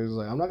all. He was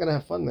like, I'm not gonna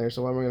have fun there,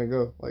 so why am I gonna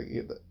go? Like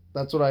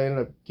that's what I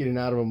ended up getting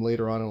out of him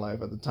later on in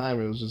life. At the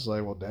time, it was just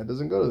like, well, dad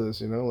doesn't go to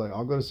this, Like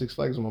I'll go to Six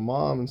Flags with my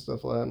mom and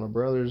stuff like that, and my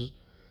brothers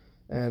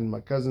and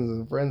my cousins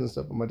and friends and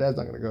stuff. But my dad's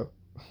not gonna go.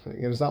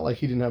 And it's not like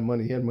he didn't have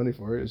money; he had money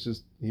for it. It's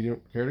just he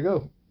didn't care to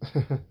go.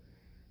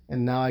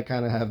 And now I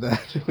kind of have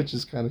that, which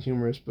is kind of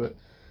humorous. But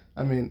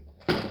I mean,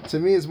 to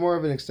me, it's more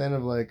of an extent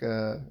of like,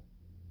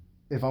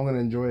 if I'm gonna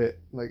enjoy it.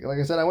 Like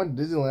I said, I went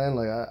to Disneyland.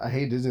 Like I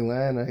hate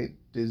Disneyland. I hate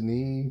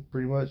Disney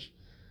pretty much.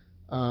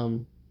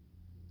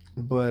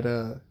 But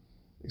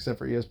except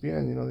for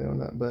ESPN, they own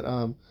that. But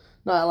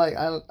no,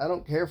 I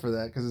don't care for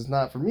that because it's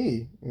not for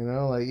me.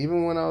 Like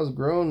even when I was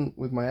grown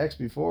with my ex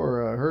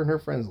before, her and her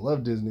friends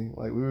loved Disney.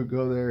 Like we would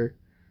go there,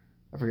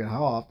 I forget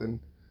how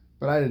often,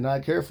 but I did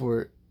not care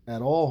for it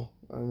at all.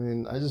 I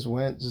mean, I just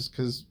went just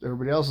because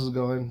everybody else was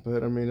going.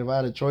 But I mean, if I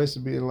had a choice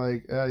of being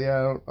like,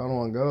 yeah, I don't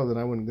want to go, then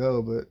I wouldn't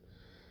go. But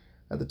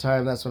at the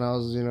time, that's when I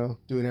was,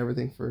 doing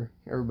everything for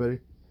everybody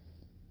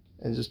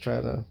and just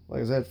trying to,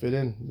 like I said, fit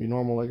in, be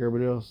normal like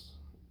everybody else.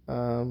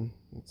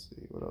 Let's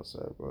see what else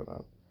I have going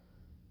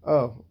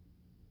on.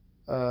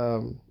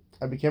 Oh,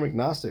 I became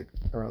agnostic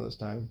around this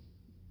time.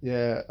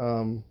 Yeah,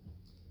 I'm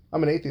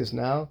an atheist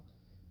now,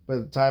 but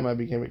at the time I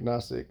became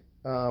agnostic.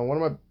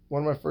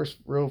 One of my first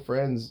real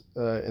friends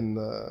in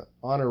the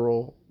honor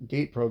roll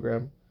gate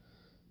program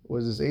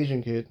was this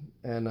Asian kid,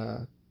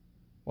 and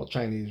well,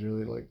 Chinese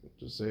really, like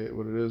just say it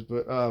what it is,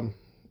 but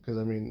because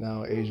I mean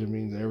now Asia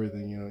means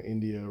everything,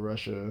 India,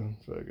 Russia,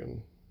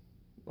 fucking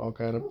all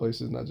kind of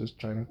places, not just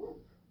China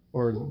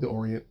or the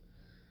Orient.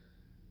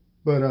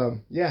 But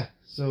yeah,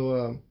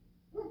 so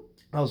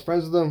I was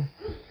friends with him,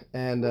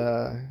 and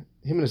him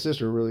and his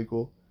sister were really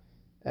cool.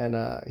 And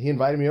he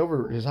invited me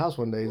over to his house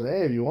one day. He's like,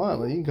 "Hey, if you want,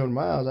 like, you can come to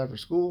my house after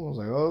school." I was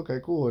like, "Oh, okay,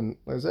 cool." And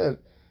like I said,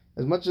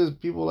 as much as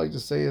people like to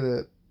say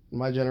that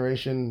my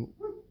generation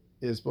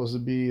is supposed to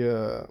be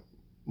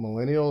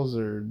millennials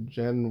or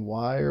Gen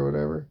Y or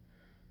whatever,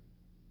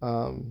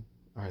 or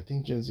I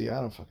think Gen Z,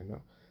 I don't fucking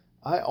know.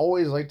 I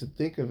always like to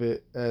think of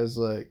it as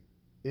like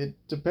it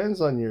depends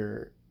on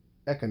your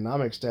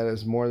economic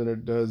status more than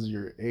it does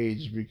your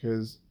age,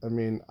 because I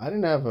mean I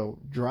didn't have a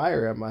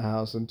dryer at my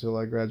house until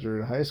I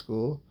graduated high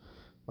school.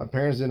 My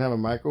parents didn't have a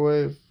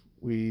microwave.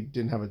 We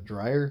didn't have a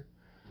dryer.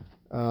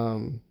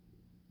 Um,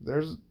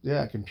 there's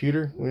a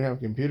computer. We didn't have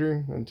a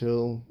computer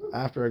until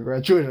after I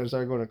graduated. I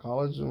started going to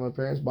college, and my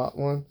parents bought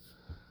one.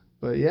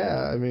 But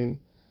yeah, I mean,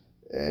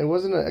 it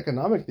wasn't an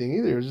economic thing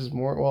either. It was just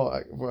more.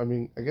 Well, I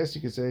mean, I guess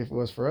you could say if it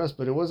was for us,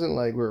 but it wasn't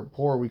like we were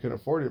poor, we couldn't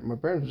afford it. My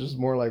parents were just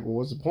more like, well,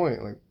 what's the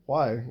point? Like,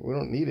 why? We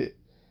don't need it.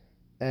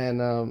 And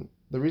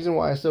the reason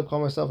why I still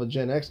call myself a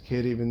Gen X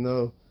kid, even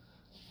though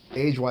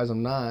age wise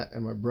I'm not,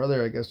 and my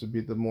brother I guess would be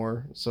the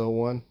more so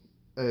one,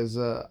 is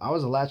I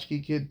was a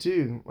latchkey kid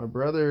too. My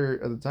brother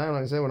at the time,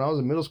 like I said, when I was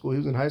in middle school, he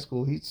was in high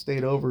school. He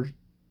stayed over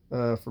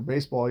for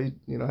baseball. He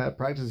had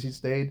practice. He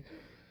stayed.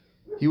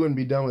 He wouldn't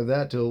be done with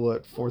that till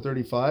what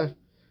 4:35,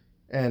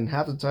 and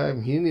half the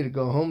time he needed to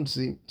go home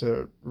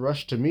to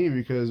rush to me,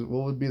 because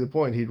what would be the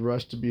point? He'd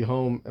rush to be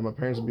home, and my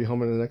parents would be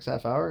home in the next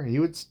half hour. He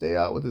would stay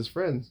out with his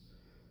friends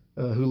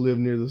who lived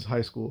near this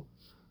high school,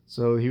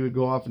 so he would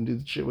go off and do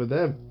the shit with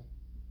them.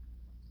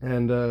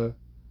 And I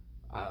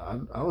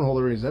don't hold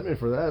a resentment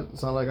for that.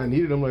 It's not like I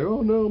needed him. Like,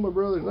 oh no, my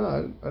brother.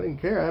 No, I didn't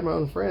care. I had my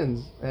own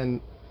friends,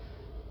 and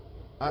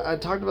I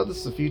talked about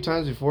this a few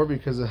times before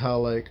because of how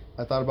like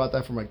I thought about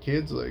that for my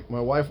kids. Like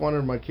my wife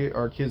wanted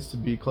our kids to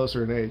be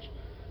closer in age,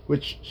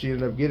 which she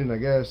ended up getting. I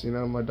guess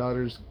my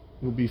daughters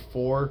will be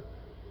 4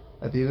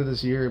 at the end of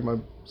this year. My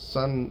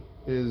son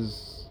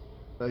is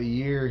a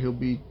year. He'll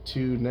be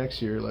 2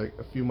 next year, like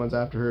a few months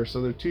after her. So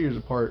they're 2 years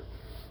apart,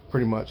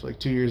 pretty much, like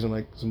 2 years and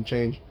like some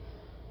change.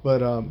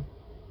 But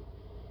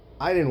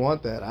I didn't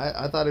want that.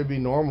 I thought it'd be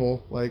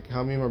normal, like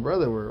how me and my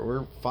brother were.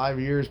 We're 5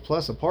 years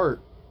plus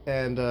apart,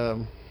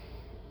 and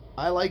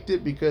I liked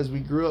it because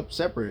we grew up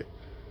separate.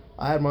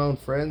 I had my own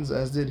friends,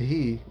 as did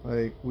he.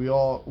 Like we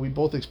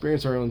both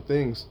experienced our own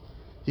things.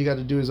 He got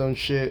to do his own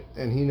shit,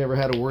 and he never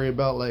had to worry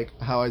about like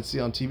how I'd see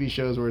on TV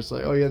shows where it's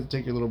like, oh, you have to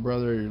take your little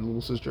brother or your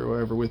little sister or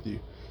whatever with you.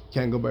 You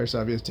can't go by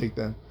yourself. You have to take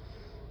them.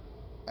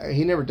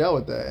 He never dealt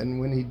with that, and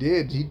when he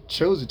did, he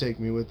chose to take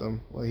me with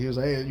him. Like he was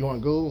like, hey, you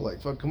want to go?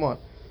 Like fuck, come on.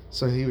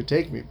 So he would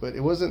take me, but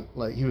it wasn't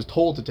like he was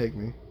told to take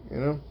me.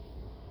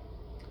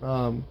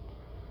 Forgot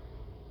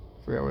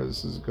where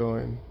this is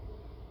going.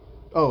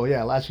 Oh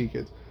yeah, latchkey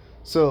kids.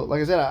 So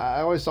like I said,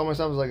 I always saw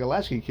myself as like a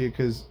latchkey kid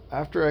because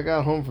after I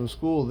got home from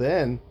school,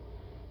 then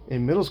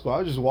in middle school I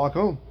would just walk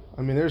home.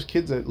 I mean, there's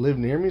kids that lived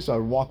near me, so I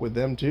would walk with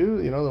them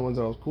too. The ones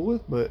that I was cool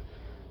with. But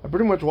I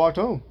pretty much walked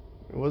home.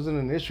 It wasn't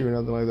an issue or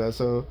nothing like that.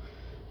 So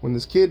when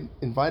this kid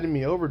invited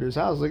me over to his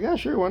house, I was like, yeah,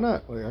 sure, why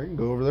not? Like I can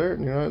go over there.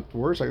 At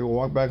worst, I can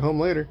walk back home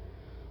later.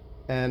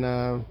 And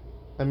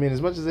I mean,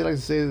 as much as they like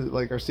to say that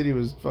like our city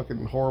was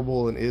fucking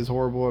horrible and is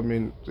horrible, I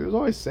mean, it was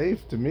always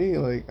safe to me.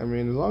 Like, I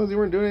mean, as long as you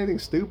weren't doing anything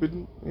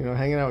stupid,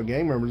 hanging out with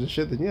gang members and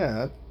shit, then yeah,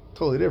 that's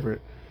totally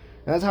different.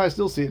 And that's how I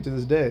still see it to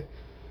this day.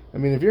 I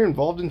mean, if you're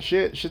involved in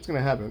shit, shit's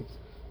gonna happen.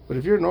 But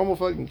if you're a normal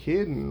fucking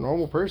kid and a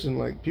normal person,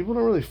 like, people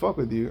don't really fuck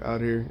with you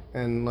out here.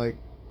 And like,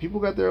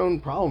 people got their own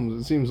problems.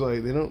 It seems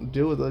like they don't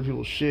deal with other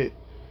people's shit.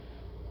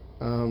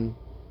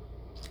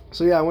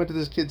 So yeah, I went to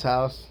this kid's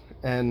house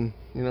and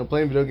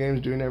playing video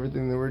games, doing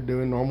everything that we're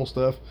doing, normal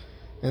stuff.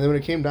 And then when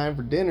it came time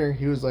for dinner,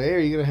 he was like, "Hey, are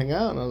you gonna hang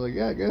out?" And I was like,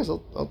 "Yeah, I guess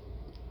I'll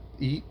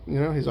eat."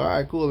 He's all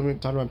right, cool. Let me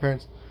talk to my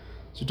parents.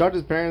 So we talked to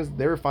his parents.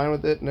 They were fine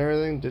with it and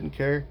everything, didn't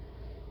care.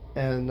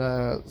 And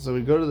so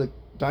we go to the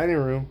dining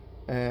room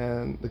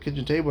and the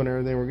kitchen table and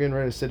everything. We're getting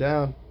ready to sit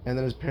down, and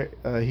then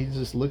he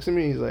just looks at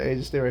me. He's like, "Hey,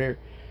 just stay right here."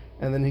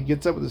 And then he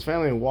gets up with his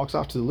family and walks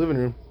off to the living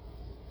room.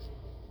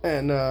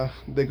 And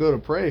they go to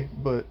pray,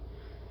 but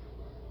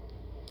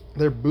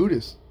they're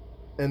Buddhist,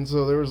 and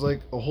so there was like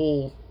a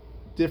whole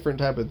different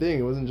type of thing.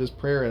 It wasn't just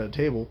prayer at a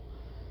table.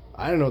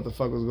 I didn't know what the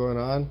fuck was going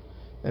on,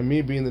 and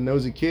me being the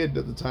nosy kid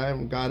at the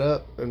time, got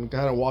up and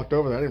kind of walked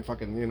over there. I didn't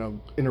fucking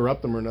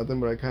interrupt them or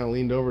nothing, but I kind of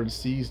leaned over to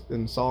see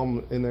and saw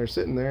them in there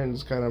sitting there, and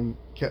just kind of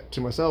kept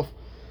to myself.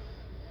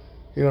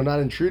 Not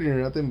intruding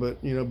or nothing,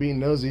 but being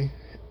nosy,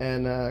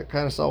 and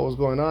kind of saw what was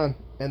going on.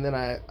 And then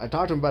I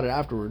talked to him about it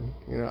afterward.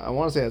 I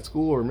want to say at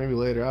school or maybe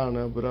later, I don't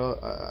know. But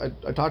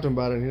I talked to him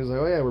about it, and he was like,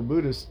 "Oh yeah, we're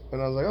Buddhist."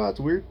 And I was like, "Oh, that's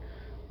weird.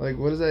 Like,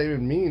 what does that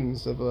even mean?" And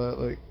stuff like that.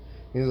 Like,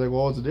 he was like,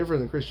 "Well, it's different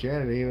than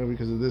Christianity,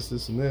 because of this,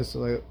 this, and this." So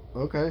like,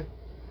 okay.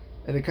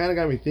 And it kind of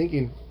got me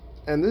thinking.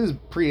 And this is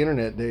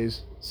pre-internet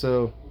days,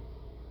 so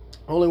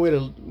only way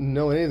to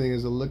know anything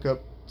is to look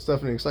up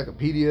stuff in an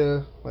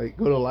encyclopedia, like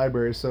go to a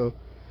library. So,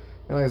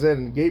 and like I said,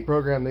 in the GATE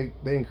program,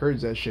 they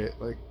encourage that shit.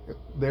 Like,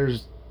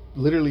 there's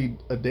literally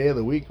a day of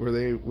the week where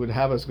they would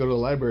have us go to the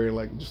library and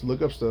like just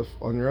look up stuff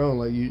on your own.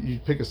 Like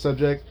you pick a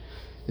subject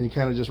and you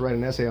kind of just write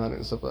an essay on it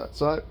and stuff like that.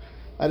 So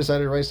I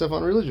decided to write stuff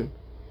on religion,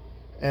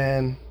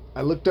 and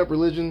I looked up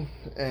religion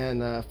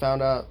and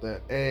found out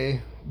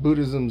that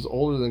Buddhism's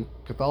older than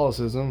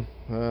Catholicism,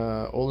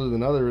 older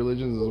than other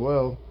religions as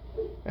well,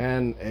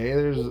 and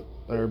there's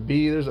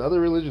other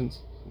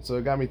religions. So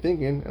it got me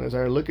thinking, and I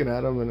started looking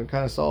at them, and I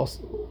kind of saw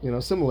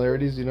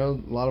similarities. A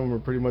lot of them are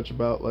pretty much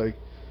about like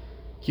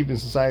keeping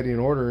society in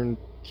order and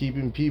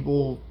keeping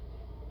people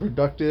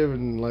productive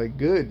and like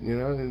good,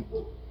 and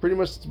pretty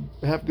much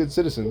have good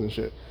citizens and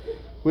shit.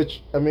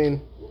 Which, I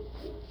mean,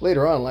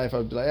 later on in life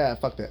I'd be like, yeah,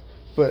 fuck that.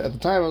 But at the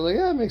time I was like,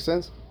 yeah, it makes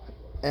sense.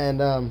 And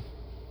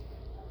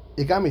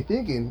it got me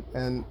thinking,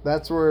 and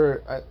that's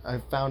where I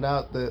found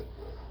out that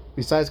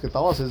besides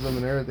Catholicism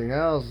and everything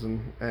else,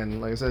 and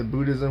like I said,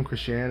 Buddhism,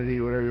 Christianity,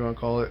 whatever you want to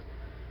call it,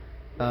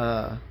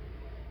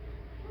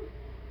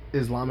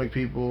 Islamic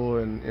people,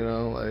 and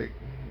like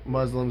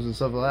Muslims and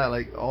stuff like that,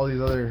 like all these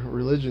other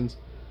religions,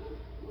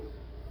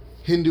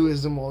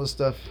 Hinduism, all this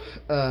stuff,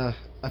 I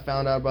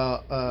found out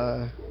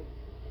about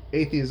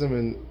atheism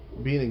and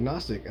being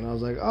agnostic, and I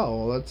was like,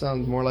 oh, well, that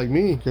sounds more like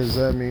me, because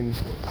I mean,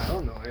 I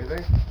don't know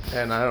anything,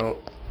 and I don't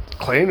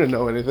claim to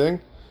know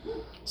anything,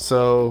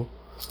 so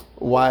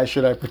why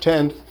should I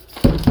pretend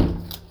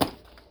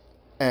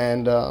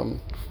and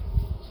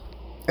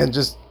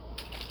just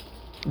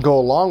go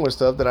along with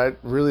stuff that I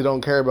really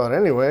don't care about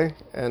anyway?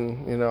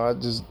 And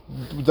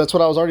that's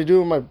what I was already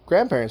doing with my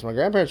grandparents. My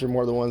grandparents were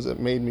more the ones that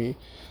made me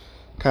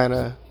kind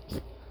of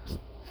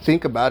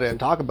think about it and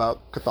talk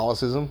about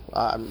Catholicism.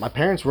 My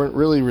parents weren't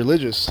really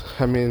religious.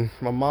 I mean,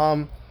 my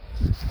mom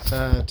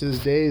to this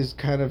day is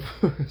kind of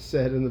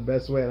said in the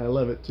best way, and I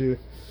love it too.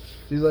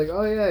 She's like,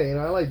 oh yeah,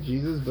 I like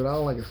Jesus, but I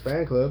don't like his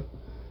fan club.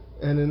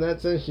 And in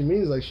that sense, she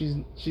means like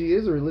she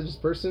is a religious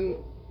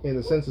person in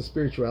the sense of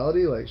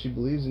spirituality. Like she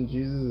believes in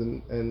Jesus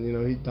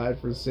and he died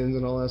for his sins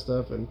and all that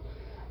stuff, and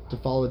to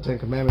follow the Ten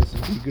Commandments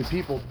and be good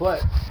people.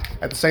 But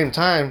at the same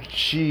time,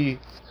 she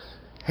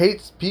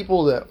hates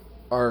people that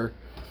are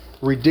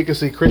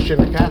ridiculously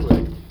Christian or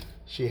Catholic.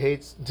 She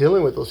hates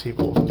dealing with those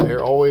people.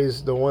 They're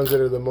always the ones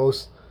that are the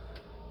most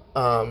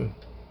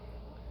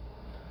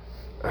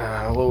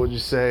what would you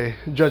say,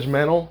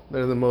 judgmental.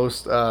 They're the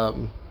most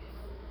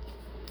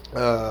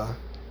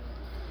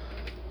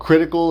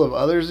critical of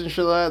others and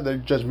shit like that. They're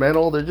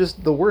judgmental. They're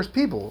just the worst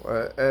people.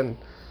 And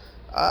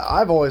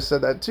I've always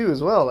said that too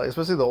as well. Like,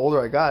 especially the older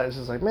I got, it's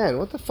just like, man,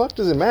 what the fuck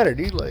does it matter,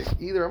 dude? Like,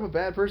 either I'm a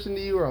bad person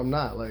to you or I'm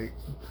not. Like,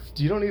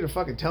 you don't need to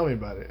fucking tell me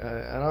about it.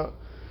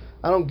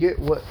 I don't get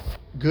what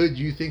good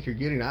you think you're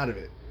getting out of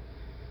it.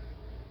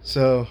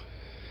 So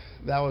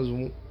that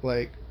was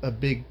like a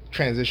big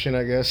transition,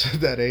 I guess, at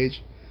that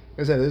age.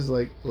 Like I said, this is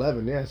like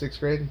 11, yeah, 6th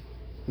grade?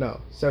 No,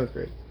 7th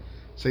grade.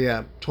 So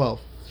yeah, 12.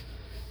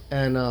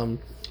 And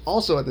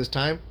also at this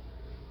time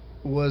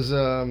was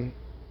my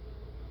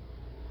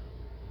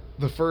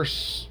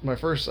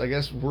first, I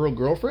guess, real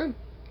girlfriend.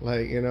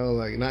 Like,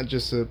 like not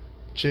just a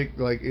chick.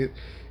 Like, in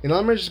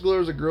elementary school, there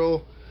was a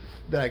girl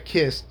that I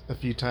kissed a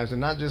few times, and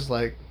not just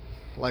like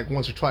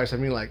once or twice. I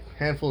mean, like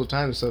handful of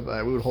times. So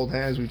we would hold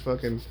hands. We'd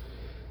fucking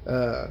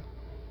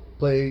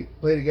play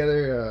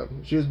together.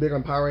 She was big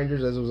on Power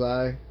Rangers, as was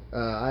I.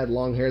 I had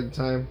long hair at the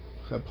time,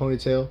 a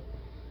ponytail.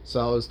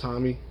 So I was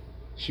Tommy.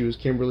 She was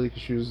Kimberly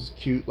because she was a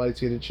cute,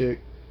 light-skinned chick.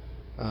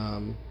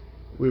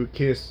 We would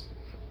kiss.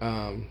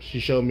 She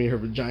showed me her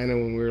vagina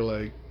when we were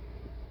like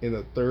in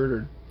the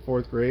 3rd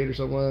or 4th grade or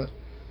something like that.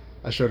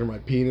 I showed her my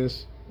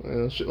penis.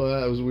 Shit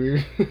like that. It was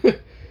weird.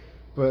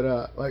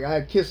 But like I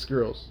had kissed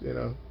girls,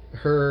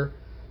 her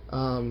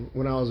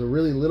when I was a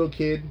really little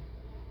kid.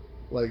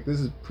 Like,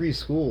 this is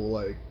preschool.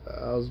 Like,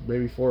 I was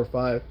maybe 4 or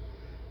 5.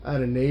 I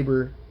had a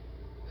neighbor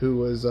who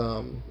was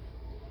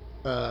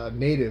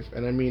native,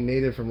 and I mean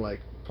native from like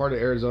part of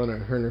Arizona.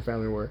 Her and her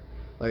family were.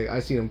 Like, I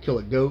seen them kill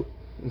a goat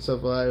and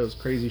stuff like that. It was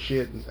crazy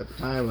shit. And at the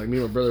time, like, me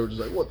and my brother were just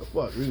like, what the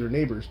fuck? These are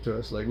neighbors to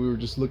us. Like, we were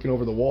just looking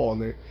over the wall,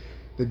 and they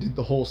did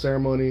the whole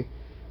ceremony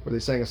where they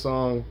sang a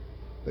song.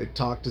 They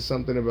talked to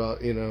something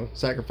about,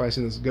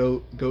 sacrificing this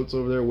goat. Goat's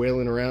over there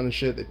wailing around and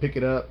shit. They pick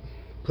it up,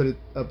 put it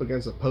up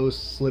against a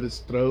post, slit its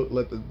throat,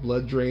 let the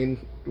blood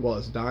drain while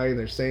it's dying.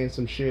 They're saying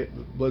some shit.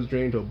 The blood's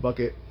drained into a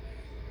bucket.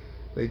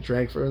 They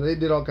drank for her. They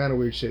did all kind of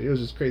weird shit. It was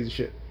just crazy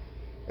shit.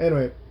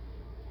 Anyway,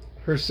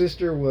 her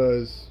sister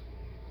was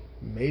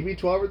maybe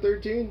 12 or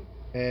 13,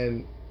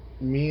 and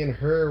me and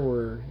her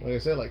were, like I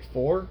said, like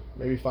 4,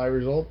 maybe 5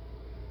 years old.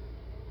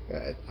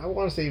 I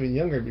want to say even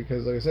younger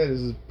because, like I said, this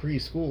is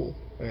preschool,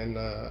 and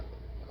I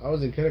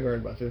was in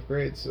kindergarten by 5th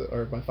grade,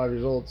 or by 5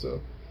 years old,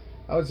 so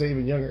I would say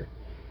even younger.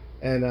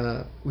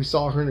 And we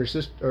saw her and her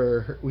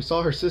sister, we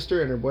saw her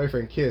sister and her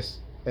boyfriend kiss,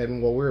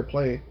 and while we were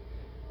playing,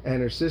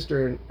 and her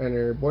sister and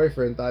her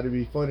boyfriend thought it'd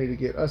be funny to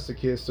get us to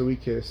kiss, so we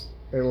kissed,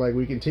 and like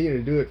we continued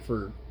to do it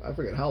for I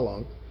forget how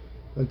long,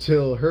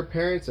 until her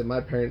parents and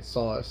my parents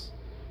saw us,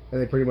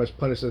 and they pretty much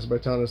punished us by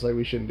telling us like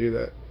we shouldn't do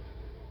that.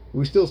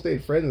 We still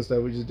stayed friends and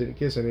stuff. We just didn't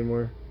kiss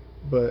anymore.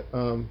 But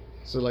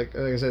so like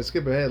I said,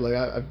 skip ahead. Like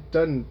I've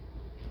done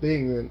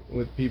things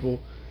with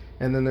people,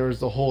 and then there was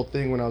the whole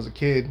thing when I was a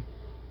kid,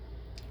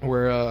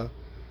 where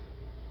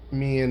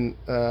me and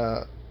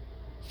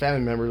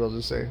family members, I'll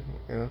just say,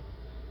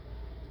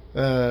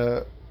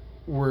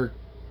 were,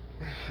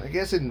 I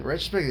guess in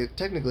retrospect, it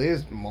technically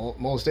is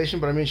molestation,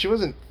 but I mean, she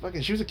wasn't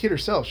fucking. She was a kid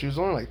herself. She was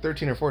only like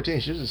 13 or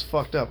 14. She was just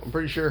fucked up. I'm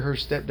pretty sure her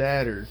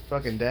stepdad or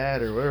fucking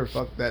dad or whatever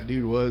fuck that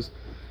dude was.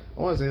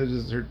 I want to say it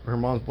was just her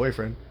mom's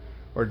boyfriend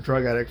or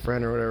drug addict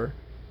friend or whatever.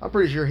 I'm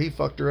pretty sure he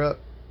fucked her up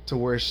to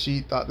where she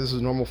thought this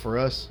was normal for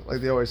us.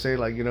 Like they always say,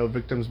 like,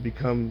 victims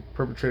become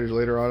perpetrators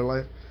later on in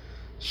life.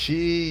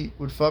 She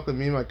would fuck with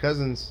me and my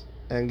cousins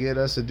and get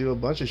us to do a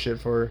bunch of shit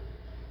for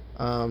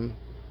her.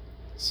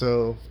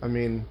 So, I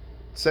mean,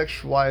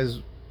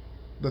 sex-wise,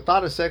 the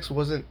thought of sex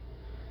wasn't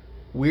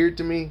weird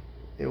to me.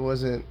 It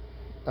wasn't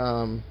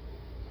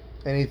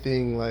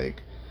anything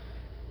like,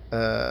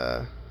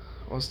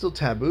 well, it's still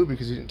taboo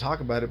because you didn't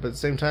talk about it, but at the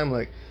same time,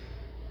 like,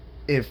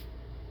 if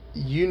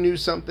you knew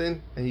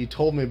something and you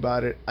told me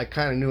about it, I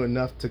kind of knew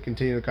enough to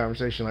continue the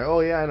conversation. Like, oh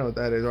yeah, I know what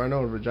that is, or I know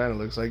what a vagina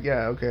looks like.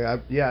 Yeah, okay,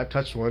 I've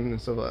touched one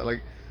and stuff like that.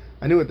 Like,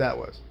 I knew what that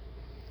was.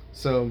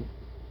 So,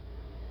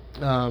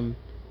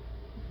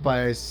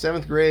 by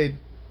 7th grade,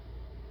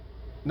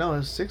 no, it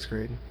was 6th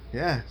grade.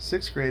 Yeah,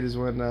 6th grade is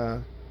when,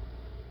 no,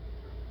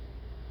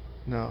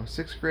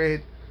 6th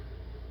grade,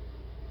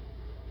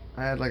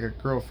 I had like a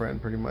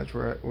girlfriend pretty much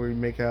where we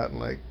make out and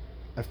like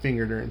I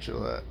fingered her and shit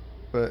like that.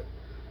 But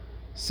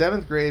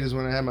 7th grade is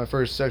when I had my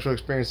first sexual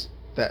experience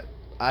that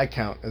I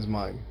count as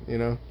mine,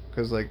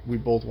 because like we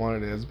both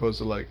wanted it, as opposed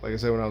to like I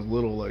said, when I was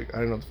little, like I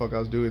didn't know what the fuck I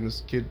was doing.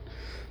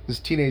 This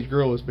teenage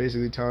girl was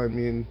basically telling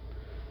me and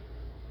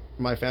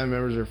my family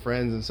members or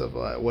friends and stuff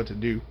like that what to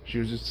do. She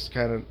was just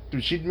kind of,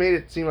 dude, she'd made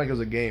it seem like it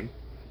was a game,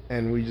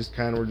 and we just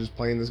kind of were just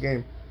playing this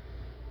game.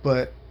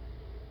 But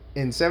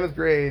in 7th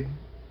grade,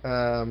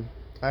 I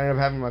ended up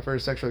having my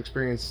first sexual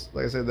experience.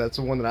 Like I said, that's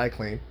the one that I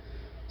claim.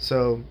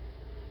 So,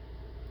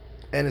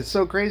 and it's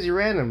so crazy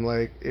random.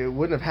 Like, it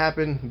wouldn't have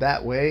happened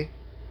that way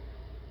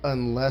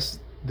unless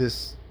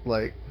this,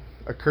 like,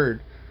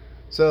 occurred.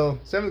 So,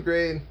 7th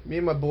grade, me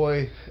and my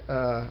boy,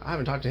 I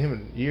haven't talked to him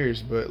in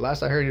years, but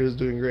last I heard he was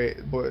doing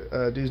great. But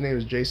dude's name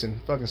is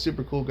Jason. Fucking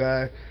super cool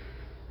guy.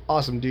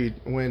 Awesome dude.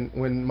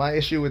 When my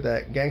issue with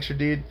that gangster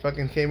dude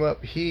fucking came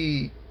up,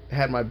 he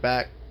had my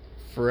back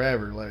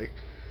forever. Like,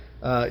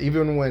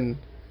 even when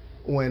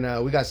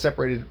we got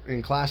separated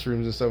in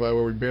classrooms and stuff, like,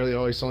 where we barely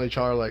always saw each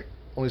other like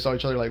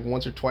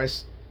once or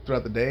twice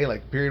throughout the day,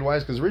 like period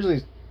wise. Because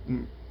originally,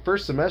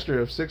 first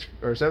semester of 6th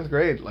or 7th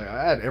grade, like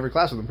I had every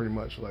class with them pretty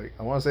much. Like,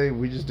 I want to say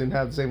we just didn't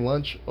have the same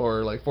lunch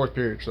or like fourth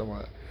period or something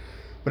like that.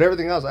 But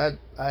everything else, I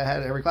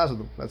had every class with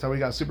them. That's how we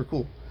got super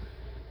cool.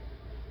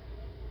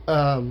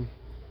 Um,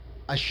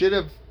 I should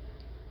have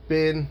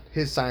been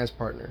his science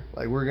partner.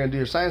 Like, we are gonna do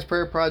your science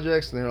prayer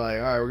projects, and they're like,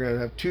 all right, we're gonna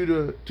have two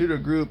to a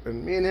group,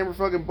 and me and him were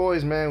fucking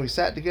boys, man. We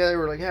sat together.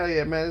 We're like, hell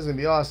yeah, man, this is gonna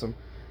be awesome.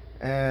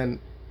 And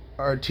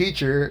our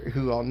teacher,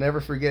 who I'll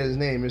never forget his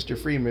name, Mr.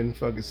 Freeman,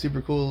 fucking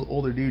super cool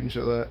older dude and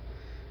shit like that.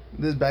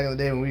 This is back in the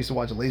day when we used to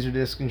watch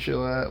Laserdisc and shit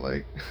like that,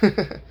 like.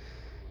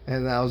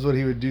 And that was what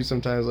he would do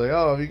sometimes, like,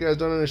 oh, if you guys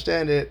don't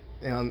understand it,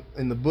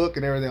 in the book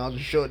and everything, I'll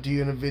just show it to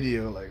you in a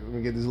video. Like, we're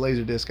gonna get this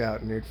Laserdisc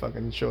out, and he'd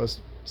fucking show us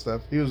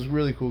stuff. He was a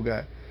really cool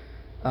guy.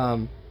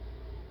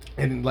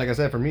 And like I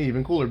said, for me,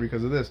 even cooler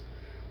because of this.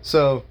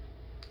 So,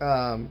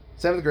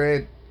 7th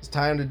grade, it's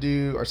time to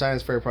do our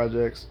science fair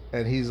projects,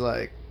 and he's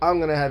like, I'm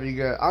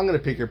gonna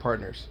pick your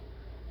partners.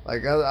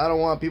 Like, I don't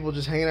want people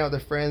just hanging out with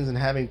their friends and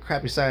having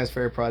crappy science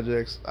fair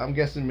projects. I'm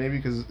guessing maybe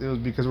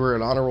because we're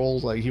in honor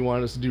rolls, like he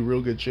wanted us to do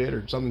real good shit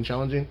or something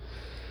challenging.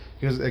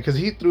 Because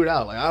he threw it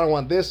out, like, I don't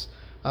want this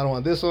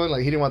one.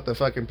 Like, he didn't want the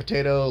fucking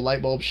potato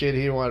light bulb shit.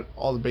 He didn't want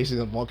all the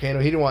basics of the volcano.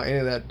 He didn't want any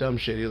of that dumb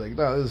shit. He was like,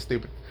 no, this is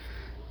stupid.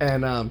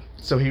 And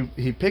so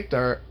he picked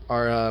our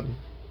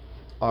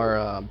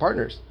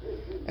partners,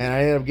 and I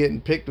ended up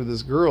getting picked with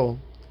this girl.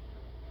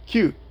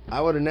 Cute. I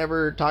would have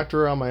never talked to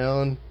her on my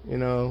own,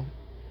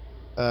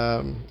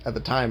 at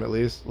the time, at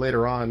least.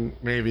 Later on,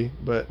 maybe,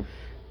 but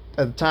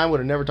at the time, would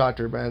have never talked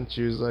to her, man.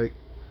 She was like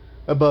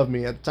above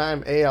me at the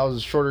time. I was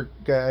a shorter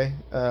guy.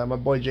 My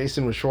boy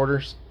Jason was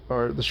shorter,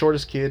 or the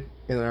shortest kid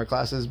in our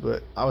classes,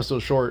 but I was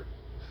still short.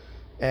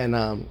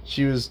 And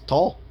she was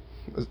tall,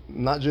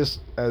 not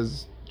just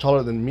as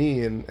taller than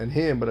me and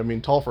him, but I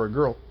mean tall for a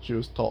girl. She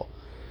was tall.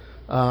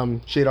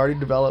 She had already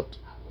developed,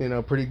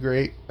 pretty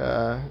great.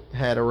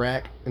 Had a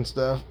rack and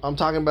stuff. I'm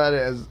talking about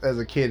it as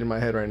a kid in my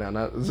head right now.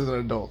 Not this is an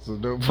adult, so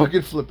don't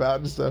fucking flip out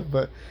and stuff.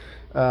 But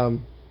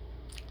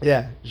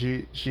yeah,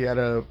 she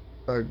had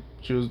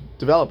she was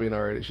developing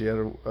already. She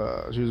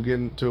was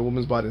getting to a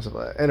woman's body and stuff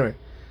like that. Anyway,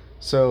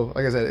 so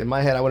like I said, in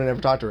my head, I would have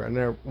never talked to her.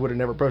 I would have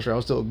never approached her. I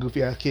was still a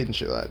goofy ass kid and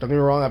shit like that. Don't get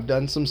me wrong, I've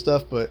done some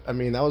stuff, but I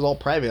mean that was all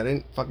private. I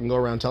didn't fucking go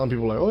around telling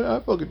people like, oh yeah, I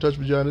fucking touched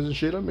vaginas and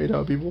shit. I made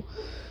out people.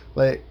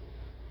 Like,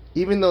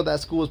 even though that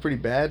school was pretty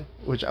bad,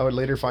 which I would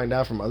later find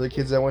out from other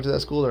kids that went to that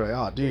school, they're like,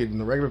 oh dude, in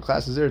the regular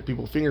classes there's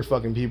people finger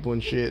fucking people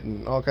and shit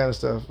and all kind of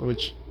stuff,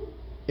 which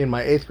in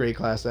my 8th grade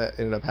class that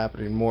ended up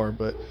happening more,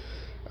 but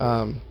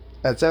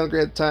at 7th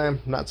grade at the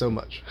time, not so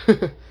much.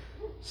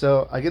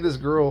 So I get this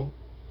girl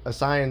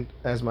assigned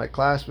as my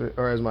classmate,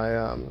 or as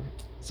my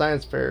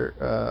science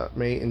fair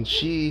mate, and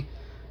she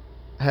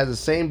has the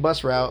same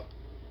bus route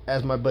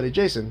as my buddy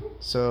Jason.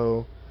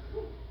 So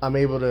I'm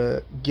able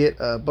to get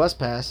a bus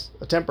pass,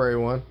 a temporary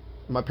one.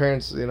 My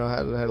parents,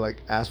 had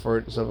like asked for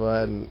it and stuff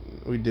like that,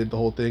 and we did the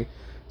whole thing,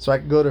 so I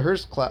could go to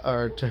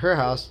her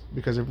house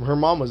because her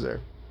mom was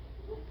there,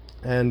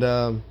 and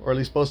or at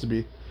least supposed to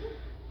be,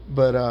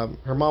 but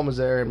her mom was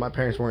there and my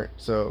parents weren't,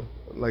 so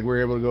like we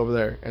were able to go over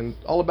there and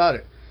all about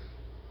it.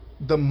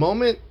 The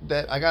moment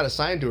that I got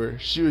assigned to her,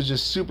 she was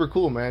just super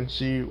cool, man.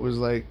 She was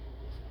like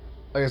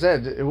I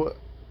said,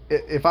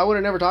 if I would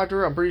have never talked to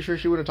her, I'm pretty sure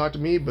she would have talked to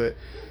me, but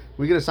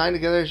we get assigned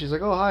together. She's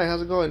like, oh, hi,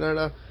 how's it going?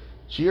 No.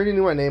 She already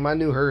knew my name. I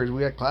knew hers.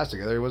 We had class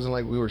together. It wasn't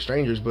like we were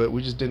strangers, but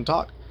we just didn't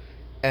talk.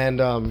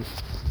 And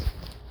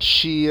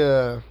she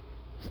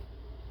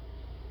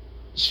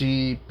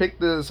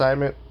picked the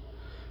assignment.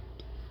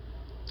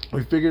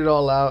 We figured it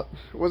all out.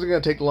 It wasn't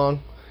going to take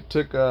long. It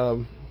took,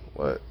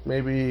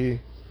 maybe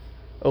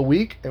a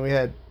week, and we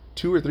had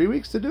 2 or 3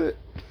 weeks to do it.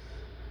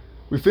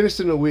 We finished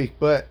in a week,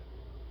 but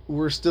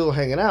we're still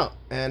hanging out.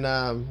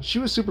 And she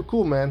was super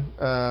cool,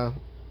 man.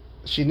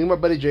 She knew my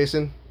buddy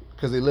Jason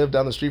because they lived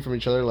down the street from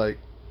each other, like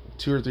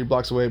 2 or 3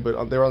 blocks away,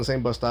 but they were on the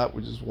same bus stop.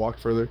 We just walked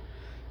further.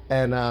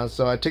 And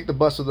so I take the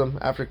bus with them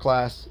after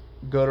class,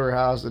 go to her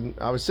house, and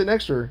I was sitting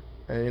next to her.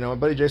 And, my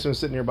buddy Jason was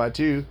sitting nearby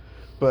too,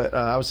 but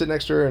I was sitting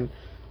next to her, and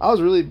I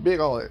was really big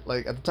on it.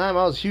 Like, at the time,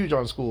 I was huge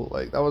on school.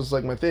 Like, that was,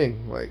 like, my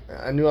thing. Like,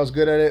 I knew I was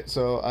good at it,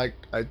 so it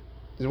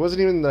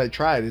wasn't even that I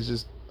tried. It's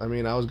just, I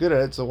was good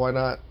at it, so why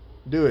not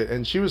do it?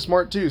 And she was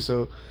smart too,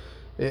 so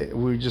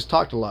we just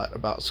talked a lot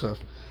about stuff.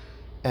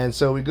 And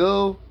so we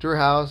go to her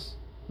house.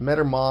 Met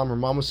her mom. Her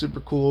mom was super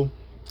cool.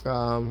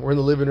 We're in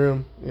the living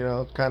room,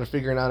 kind of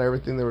figuring out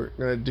everything that we're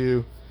gonna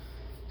do.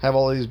 Have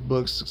all these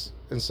books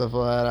and stuff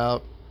like that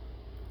out.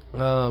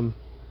 Um,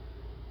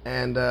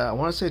 and I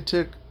want to say it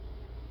took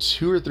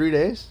 2 or 3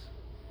 days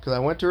because I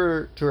went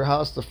to her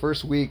house the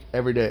first week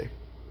every day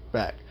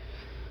back.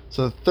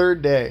 So the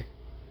third day,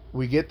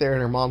 we get there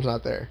and her mom's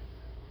not there,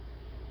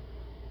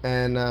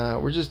 and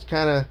we're just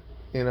kind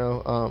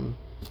of,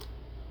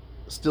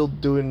 still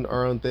doing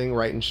our own thing,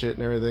 writing shit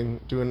and everything,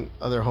 doing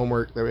other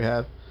homework that we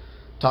have,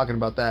 talking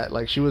about that.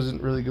 Like, she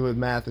wasn't really good with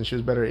math and she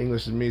was better at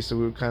English than me, so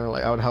we would kind of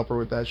like, I would help her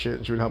with that shit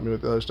and she would help me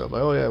with the other stuff.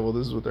 Like, oh yeah, well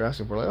this is what they're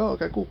asking for. Like, oh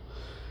okay, cool.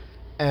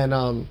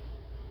 And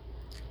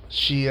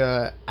she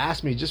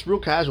asked me just real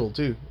casual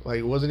too. Like,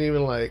 it wasn't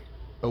even like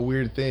a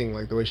weird thing.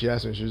 Like the way she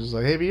asked me, she was just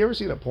like, hey, have you ever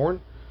seen a porn?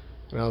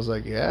 And I was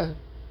like, yeah.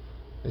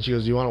 And she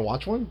goes, do you want to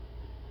watch one?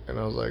 And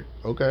I was like,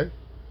 okay.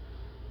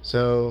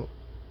 So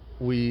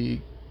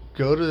we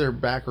go to their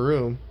back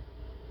room,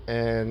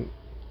 and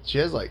she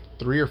has like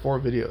 3 or 4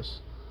 videos,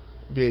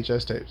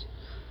 VHS tapes.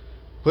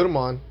 Put them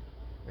on,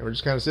 and we're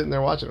just kind of sitting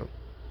there watching them.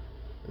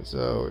 And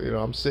so,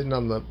 I'm sitting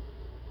on the,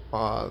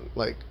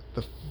 like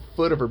the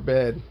foot of her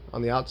bed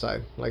on the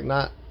outside, like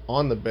not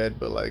on the bed,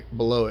 but like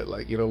below it,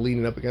 like,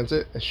 leaning up against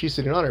it, and she's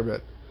sitting on her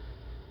bed.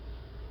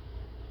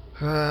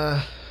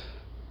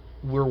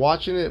 We're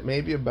watching it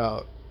maybe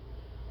about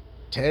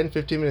 10,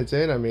 15 minutes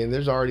in. I mean,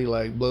 there's already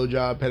like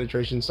blowjob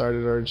penetration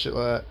started or and shit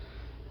like that.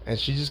 And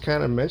she just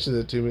kind of mentions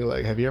it to me,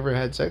 like, have you ever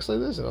had sex like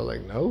this? And I was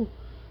like, no.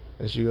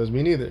 And she goes,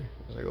 me neither.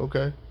 I was like,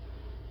 okay.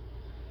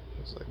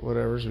 It's like,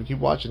 whatever. So we keep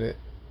watching it.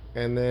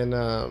 And then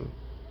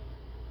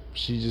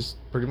she just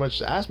pretty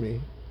much asked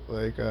me,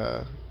 like,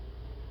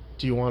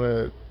 do you want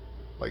to,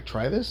 like,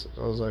 try this?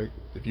 I was like,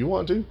 if you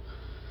want to.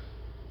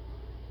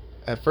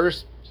 At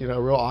first,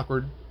 real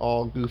awkward,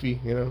 all goofy,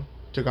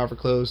 took off her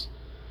clothes.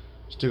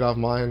 She took off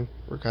mine.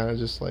 We're kind of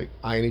just, like,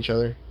 eyeing each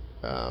other.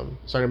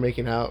 Started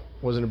making out.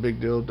 Wasn't a big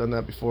deal. Done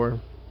that before.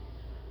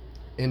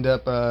 End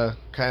up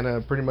kind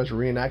of pretty much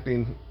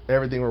reenacting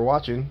everything we're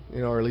watching,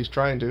 or at least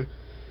trying to.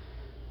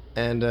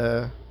 And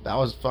that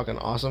was fucking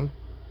awesome.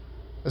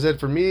 I said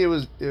for me it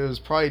was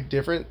probably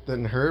different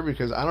than her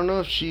because I don't know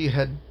if she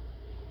had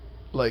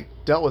like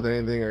dealt with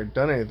anything or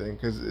done anything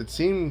because it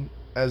seemed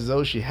as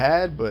though she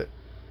had, but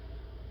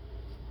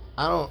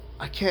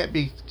I can't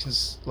be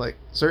like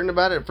certain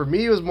about it. For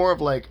me, it was more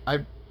of like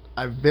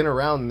I've been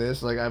around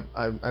this, like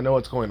I know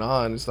what's going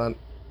on. It's not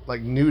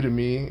like new to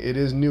me. It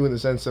is new in the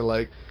sense that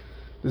like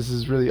this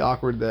is really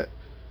awkward that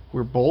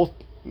we're both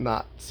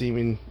not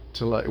seeming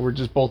to like we're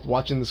just both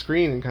watching the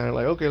screen and kind of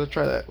like okay, let's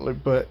try that.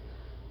 Like, but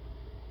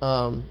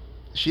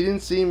she didn't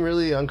seem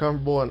really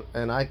uncomfortable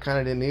and I kind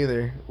of didn't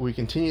either. We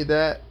continued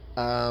that.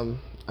 I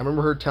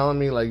remember her telling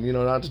me like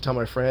not to tell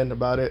my friend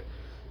about it.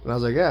 And I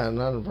was like, yeah,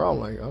 not a problem.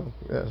 Like, oh,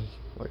 yeah,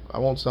 like I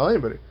won't tell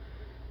anybody.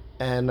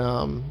 And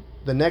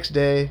the next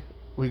day,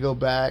 we go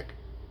back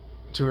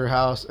to her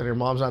house, and her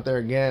mom's not there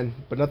again.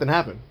 But nothing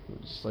happened.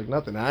 Just like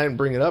nothing. I didn't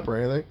bring it up or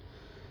anything.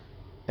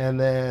 And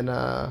then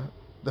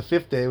the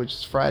 5th day, which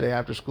is Friday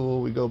after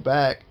school, we go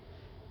back.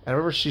 And I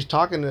remember she's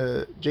talking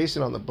to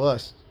Jason on the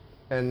bus,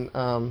 and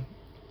I'm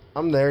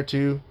there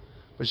too,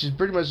 but she's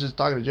pretty much just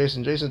talking to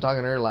Jason. Jason's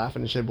talking to her,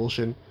 laughing and shit,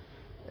 bullshit.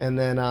 And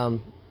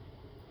then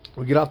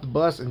we get off the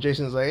bus and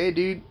Jason's like, hey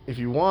dude, if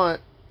you want,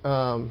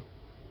 tell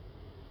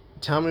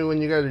me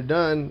when you guys are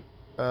done,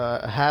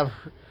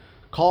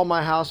 call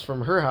my house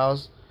from her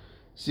house,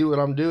 see what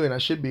I'm doing, I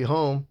should be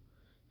home.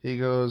 He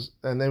goes,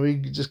 and then we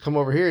just come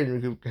over here and we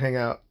can hang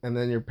out and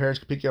then your parents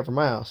can pick you up from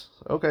my house.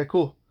 Okay,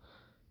 cool.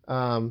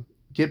 We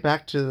get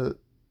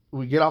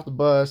off the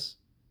bus,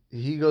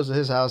 he goes to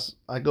his house,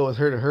 I go with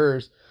her to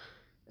hers.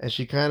 And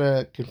she kind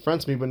of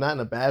confronts me, but not in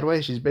a bad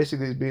way. She's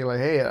basically being like,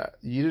 hey,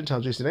 you didn't tell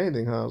Jason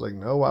anything, huh? I was like,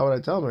 no, why would I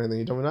tell him anything?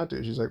 You told me not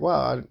to. She's like,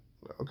 wow, I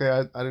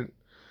didn't,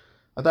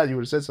 I thought you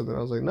would have said something. I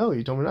was like, no,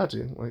 you told me not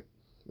to. Like,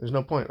 there's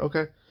no point.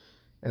 Okay.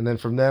 And then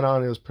from then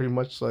on, it was pretty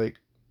much like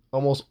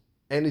almost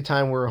any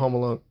time we were home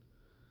alone.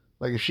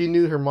 Like, if she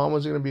knew her mom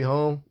was going to be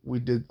home, we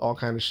did all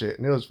kind of shit.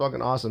 And it was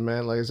fucking awesome,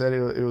 man. Like I said,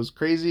 it was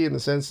crazy in the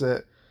sense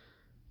that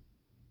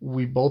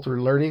we both were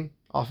learning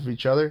off of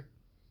each other.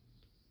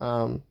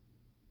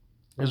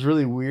 It was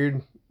really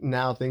weird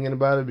now thinking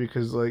about it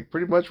because like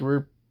pretty much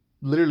we're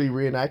literally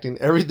reenacting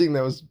everything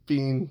that was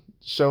being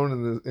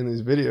shown in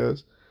these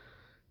videos,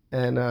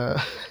 and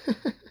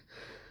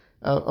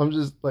I'm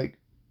just like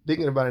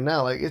thinking about it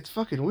now, like it's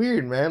fucking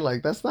weird, man.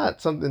 Like that's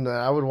not something that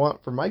I would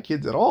want for my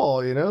kids at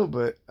all,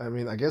 But I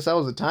mean, I guess that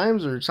was the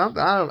times or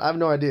something. I have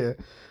no idea.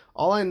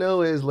 All I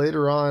know is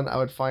later on I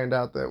would find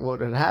out that what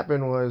had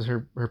happened was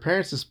her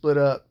parents had split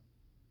up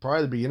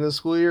probably the beginning of the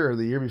school year or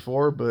the year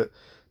before, but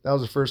that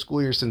was the first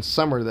school year since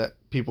summer that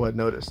people had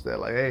noticed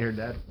that like, hey, her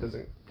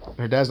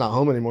dad's not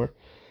home anymore.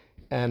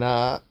 And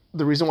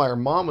the reason why her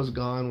mom was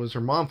gone was her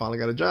mom finally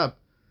got a job.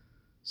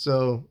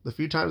 So the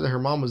few times that her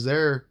mom was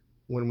there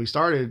when we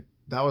started,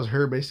 that was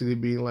her basically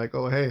being like,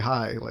 oh, hey,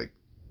 hi, like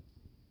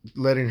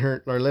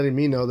letting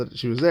me know that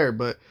she was there.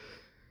 But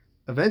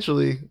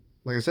eventually,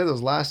 like I said,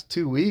 those last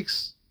 2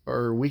 weeks,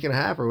 or a week and a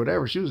half or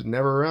whatever. She was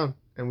never around,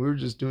 and we were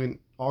just doing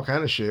all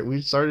kind of shit.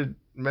 We started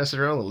messing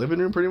around in the living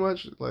room pretty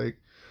much. Like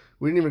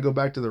we didn't even go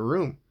back to the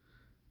room,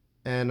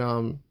 and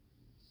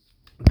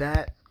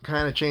that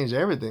kind of changed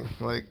everything.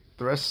 Like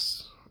the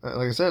rest,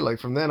 like I said, like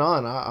from then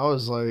on, I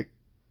was like,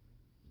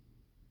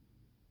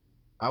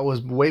 I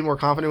was way more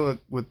confident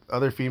with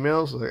other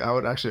females. Like I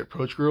would actually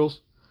approach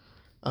girls.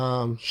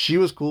 She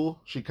was cool.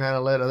 She kind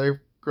of let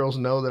other girls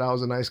know that I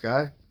was a nice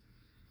guy.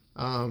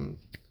 Um,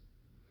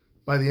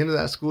 by the end of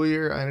that school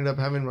year, I ended up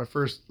having my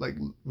first like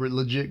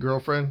legit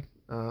girlfriend,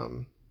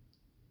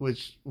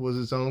 which was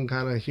its own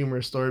kind of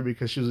humorous story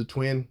because she was a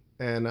twin.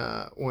 And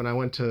when I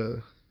went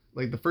to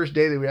like the first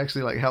day that we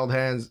actually like held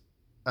hands,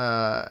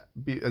 a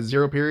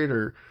zero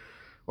period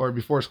or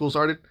before school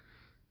started,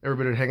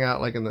 everybody would hang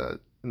out like in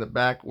the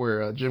back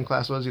where gym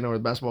class was, where the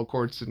basketball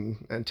courts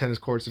and tennis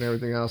courts and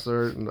everything else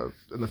are in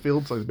the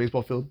fields, like the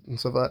baseball field and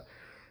stuff like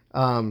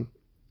that.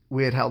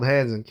 We had held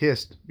hands and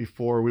kissed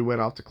before we went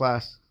off to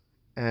class,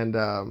 and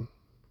I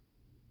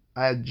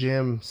had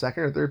gym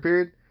second or third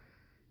period,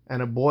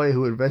 and a boy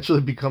who would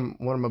eventually become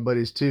one of my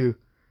buddies too,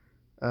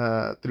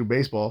 through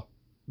baseball,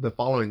 the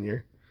following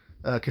year.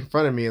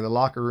 Confronted me in the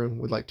locker room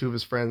with like two of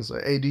his friends.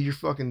 Like, hey, dude, you're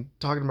fucking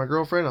talking to my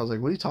girlfriend? I was like,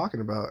 what are you talking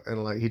about?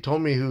 And like, he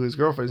told me who his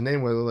girlfriend's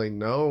name was. I was like,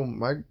 no,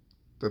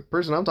 the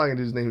person I'm talking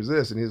to's name is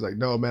this. And he's like,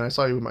 no, man, I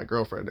saw you with my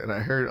girlfriend, and I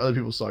heard other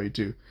people saw you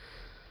too.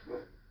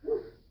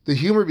 The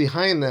humor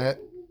behind that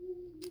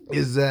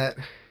is that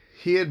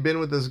he had been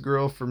with this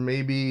girl for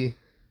maybe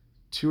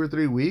 2 or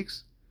 3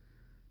 weeks,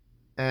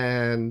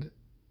 and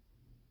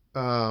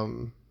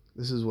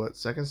this is what,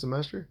 second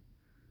semester.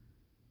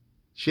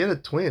 She had a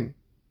twin.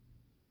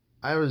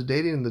 I was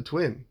dating the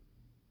twin,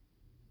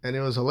 and it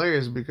was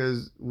hilarious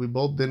because we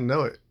both didn't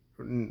know it.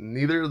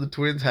 Neither of the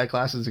twins had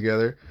classes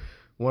together.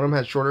 One of them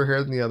had shorter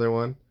hair than the other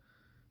one.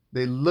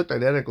 They looked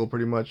identical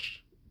pretty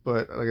much,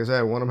 but like I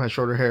said, one of them had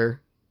shorter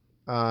hair.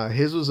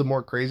 His was a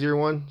more crazier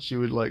one. She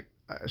was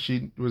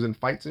in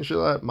fights and shit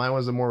like that. Mine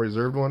was the more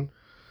reserved one.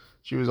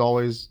 She was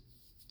always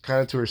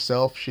kind of to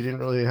herself. She didn't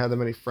really have that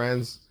many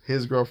friends.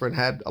 His girlfriend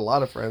had a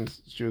lot of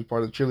friends. She was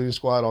part of the cheerleading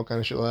squad, all kind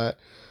of shit like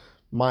that.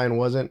 Mine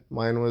wasn't.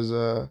 Mine was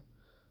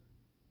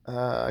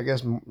I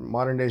guess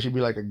modern day she'd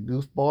be like a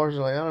goofball or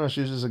something. Like, I don't know.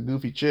 She was just a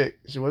goofy chick.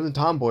 She wasn't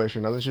tomboyish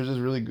or nothing. She was just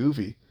really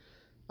goofy.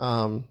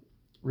 Um,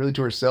 really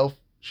to herself.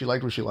 She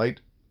liked what she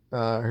liked.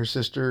 Her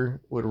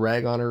sister would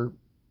rag on her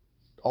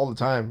all the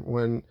time.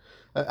 When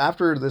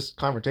after this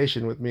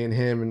confrontation with me and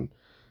him, and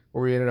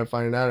where we ended up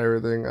finding out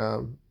everything,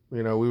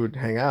 we would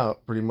hang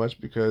out pretty much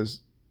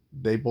because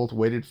they both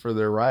waited for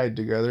their ride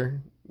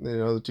together.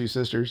 The two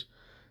sisters,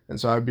 and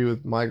so I'd be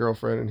with my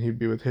girlfriend and he'd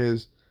be with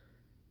his,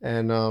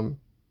 and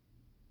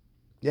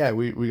yeah,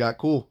 we got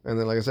cool. And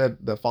then, like I said,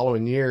 the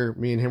following year,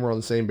 me and him were on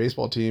the same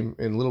baseball team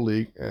in Little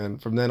League.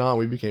 And from then on,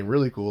 we became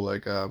really cool.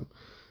 Like,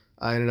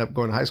 I ended up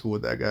going to high school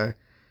with that guy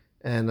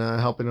and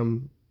helping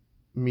him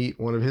meet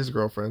one of his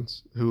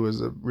girlfriends, who was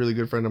a really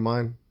good friend of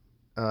mine.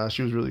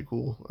 She was really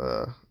cool.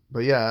 But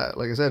yeah,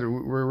 like I said,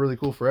 we're really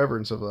cool forever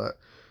and stuff like that.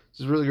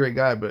 He's a really great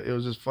guy, but it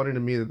was just funny to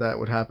me that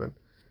would happen.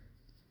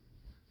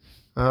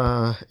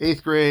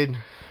 Eighth grade,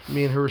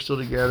 me and her were still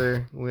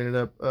together. We ended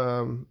up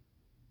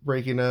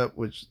breaking up,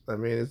 which I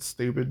mean it's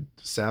stupid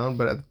to sound,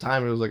 but at the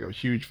time it was like a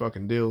huge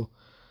fucking deal.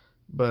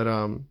 But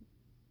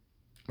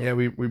yeah,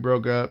 we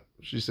broke up.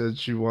 She said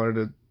she wanted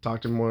to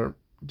talk to more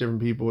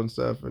different people and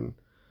stuff, and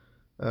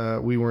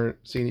we weren't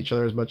seeing each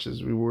other as much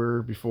as we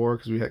were before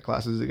because we had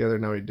classes together.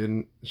 Now we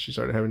didn't. She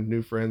started having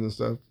new friends and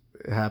stuff.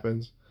 It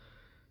happens.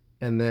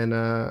 And then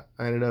I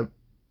ended up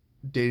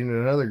dating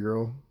another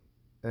girl,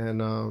 and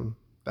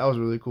that was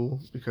really cool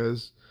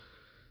because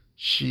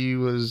she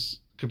was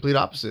complete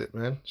opposite,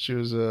 man. She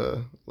was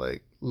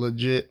like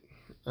legit.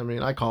 I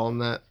mean, I call him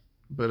that,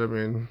 but I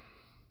mean,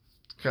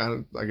 kind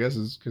of, I guess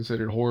is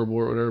considered horrible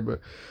or whatever.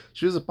 But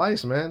she was a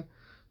Pice, man.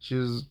 She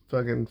was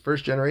fucking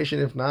first generation,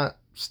 if not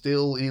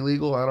still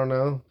illegal. I don't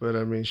know, but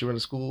I mean, she went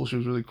to school. She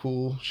was really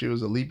cool. She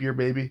was a leap year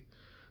baby,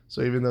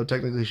 so even though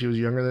technically she was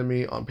younger than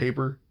me on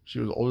paper, she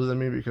was older than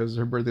me because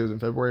her birthday was in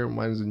February,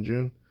 mine was in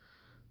June.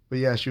 But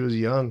yeah, she was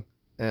young,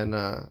 and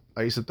I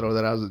used to throw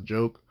that out as a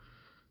joke,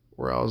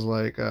 where I was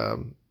like,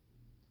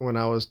 when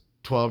I was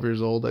 12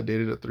 years old, I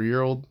dated a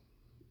 3-year-old,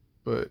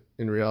 but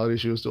in reality,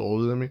 she was still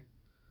older than me.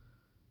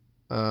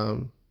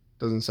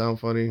 Doesn't sound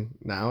funny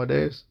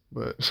nowadays,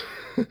 but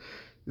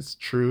it's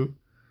true,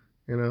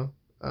 you know,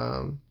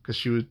 because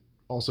she would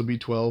also be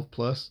 12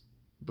 plus.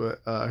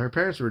 But her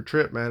parents were a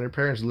trip, man. Her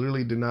parents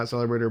literally did not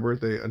celebrate her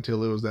birthday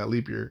until it was that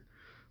leap year.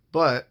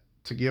 But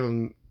to give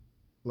them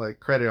like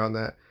credit on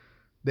that,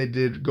 they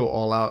did go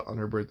all out on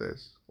her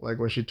birthdays. Like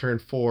when she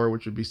turned 4,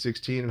 which would be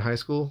 16 in high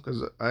school,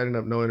 because I ended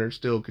up knowing her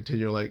still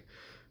continue. Like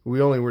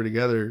we only were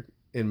together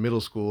in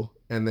middle school,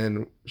 and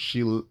then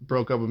she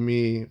broke up with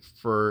me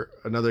for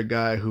another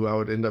guy who I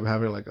would end up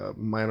having like a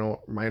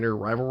minor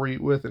rivalry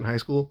with in high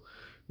school.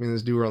 Me and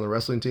this dude were on the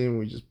wrestling team.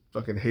 We just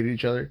fucking hated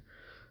each other,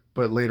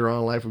 but later on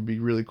in life would be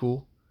really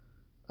cool.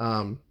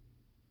 Um,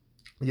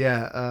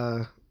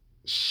 yeah.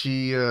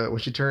 she when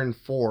she turned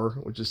 4,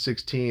 which is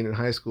 16 in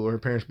high school, her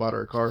parents bought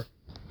her a car.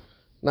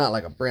 Not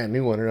like a brand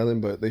new one or nothing,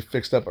 but they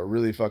fixed up a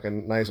really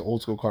fucking nice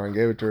old school car and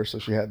gave it to her, so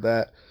she had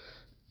that.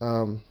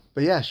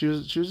 But yeah, she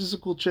was just a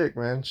cool chick,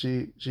 man.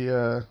 She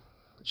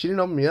didn't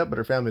open me up, but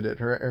her family did.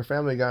 Her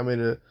family got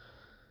me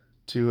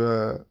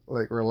to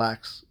like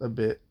relax a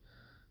bit.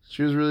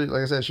 She was really,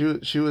 like I said,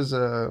 she was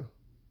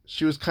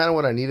kind of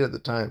what I needed at the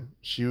time.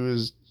 She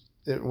was,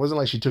 it wasn't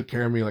like she took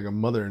care of me like a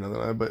mother or nothing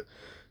like that, but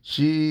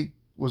she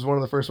was one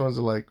of the first ones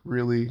to like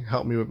really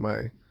help me with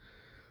my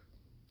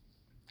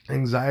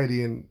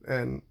anxiety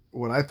and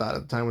what I thought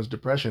at the time was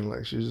depression.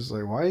 Like she was just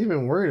like, why are you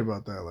even worried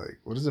about that? Like,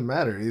 what does it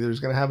matter? Either it's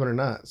gonna happen or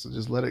not. So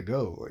just let it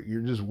go. Like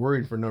you're just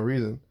worried for no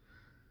reason.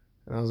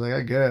 And I was like,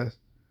 I guess.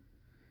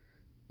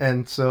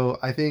 And so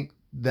I think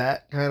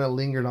that kind of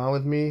lingered on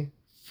with me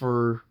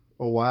for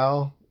a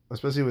while,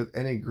 especially with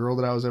any girl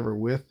that I was ever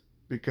with,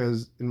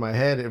 because in my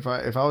head, if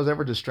I was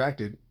ever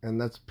distracted,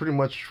 and that's pretty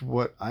much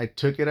what I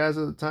took it as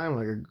at the time,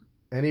 like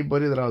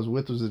anybody that I was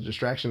with was a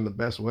distraction in the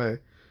best way.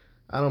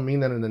 I don't mean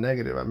that in the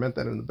negative. I meant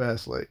that in the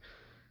best. Like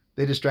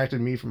they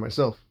distracted me from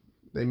myself.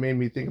 They made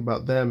me think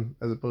about them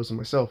as opposed to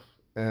myself.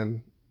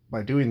 And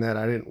by doing that,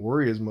 I didn't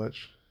worry as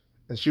much.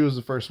 And she was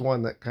the first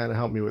one that kind of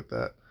helped me with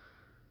that.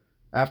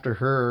 After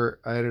her,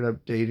 I ended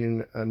up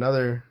dating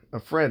a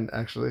friend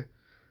actually,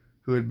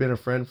 who had been a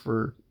friend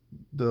for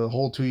the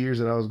whole 2 years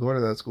that I was going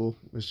to that school.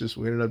 It's just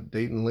we ended up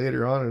dating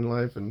later on in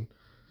life, and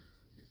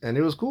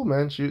it was cool,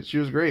 man. She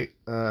was great.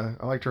 I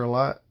liked her a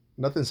lot.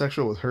 Nothing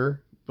sexual with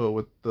her, but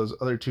with those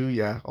other two,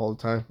 yeah, all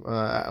the time.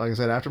 Like I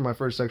said, after my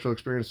first sexual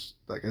experience,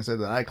 like I said,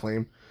 that I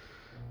claim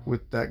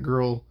with that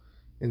girl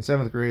in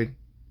 7th grade,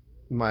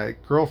 my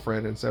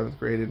girlfriend in 7th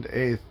grade into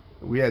eighth,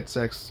 we had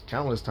sex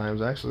countless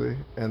times actually,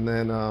 and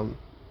then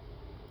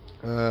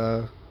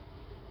uh,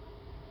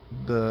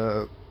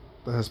 the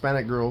the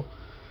Hispanic girl,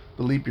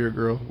 the leap year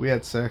girl, we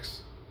had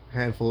sex a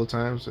handful of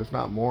times, if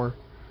not more,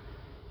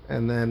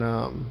 and then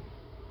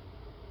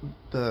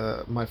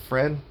the my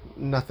friend,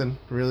 nothing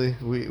really.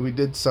 We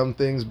did some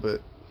things,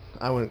 but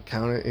I wouldn't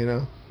count it. You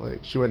know,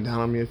 like she went down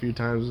on me a few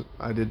times.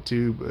 I did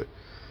too, but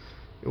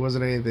it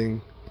wasn't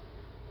anything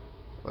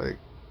like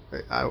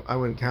I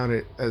wouldn't count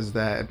it as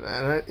that,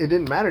 and it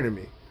didn't matter to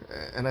me.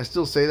 And I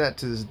still say that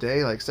to this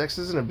day. Like sex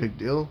isn't a big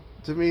deal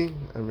to me.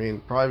 I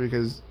mean, probably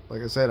because,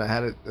 like I said, I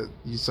had it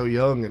so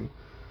young,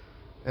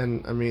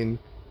 and I mean,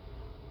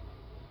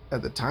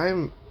 at the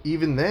time,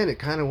 even then, it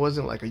kind of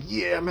wasn't like a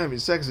yeah, I'm having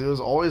sex. It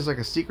was always like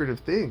a secretive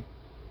thing.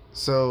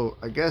 So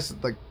I guess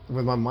like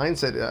with my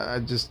mindset, I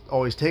just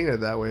always taken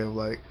it that way of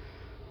like,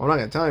 well, I'm not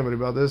gonna tell anybody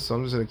about this, so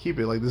I'm just gonna keep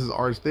it like this is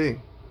our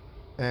thing.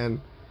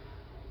 And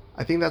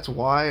I think that's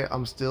why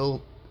I'm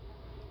still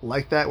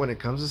like that when it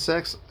comes to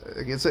sex.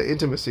 Like, it's an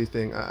intimacy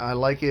thing. I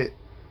like it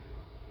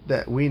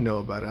that we know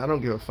about it. I don't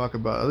give a fuck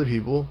about other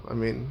people. I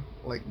mean,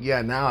 like,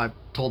 yeah, now I've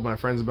told my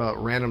friends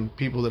about random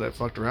people that I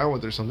fucked around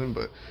with or something,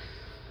 but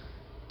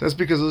that's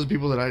because those are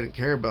people that I didn't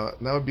care about.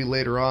 And that would be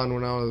later on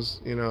when I was,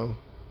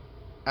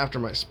 after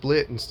my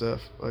split and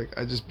stuff. Like,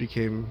 I just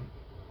became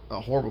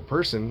a horrible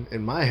person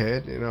in my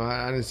head.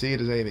 I didn't see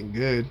it as anything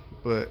good,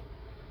 but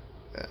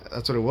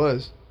that's what it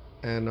was.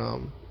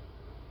 And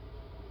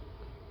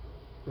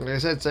like I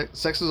said,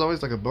 sex was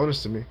always like a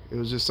bonus to me. It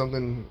was just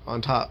something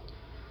on top.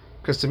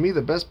 Because to me,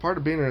 the best part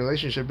of being in a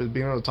relationship is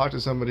being able to talk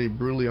to somebody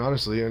brutally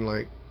honestly and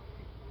like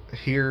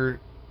hear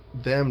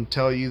them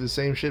tell you the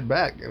same shit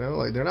back.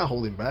 Like they're not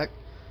holding back.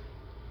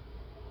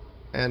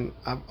 And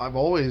I've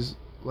always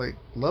like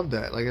loved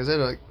that. Like I said,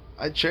 like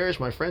I cherish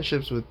my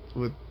friendships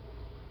with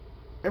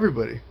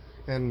everybody.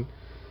 And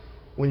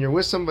when you're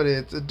with somebody,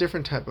 it's a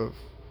different type of,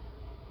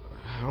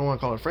 I don't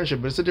want to call it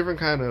friendship, but it's a different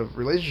kind of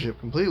relationship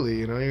completely.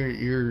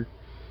 You're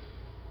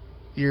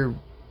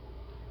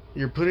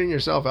you're putting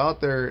yourself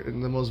out there in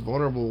the most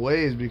vulnerable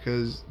ways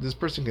because this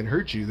person can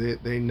hurt you.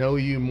 They know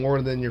you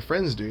more than your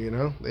friends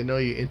do. They know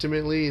you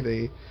intimately.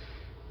 They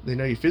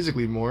know you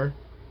physically more,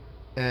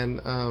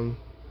 and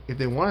if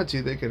they wanted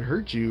to, they could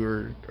hurt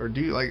you or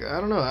do like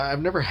I don't know.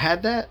 I've never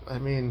had that. I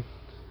mean,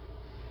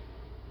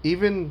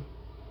 even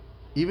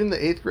even the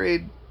 8th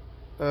grade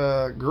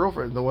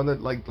girlfriend, the one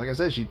that like I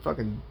said, she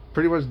fucking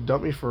pretty much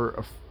dumped me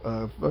for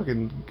a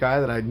fucking guy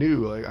that I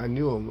knew. Like I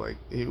knew him. Like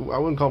I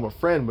wouldn't call him a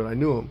friend, but I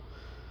knew him.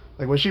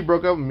 Like when she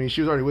broke up with me,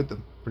 she was already with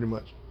them, pretty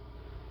much.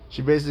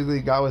 She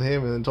basically got with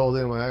him and then told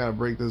him like I gotta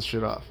break this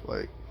shit off.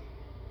 Like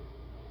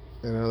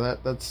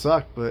that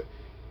sucked, but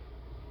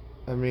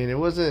I mean it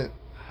wasn't.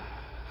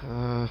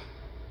 How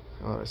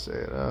do I say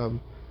it?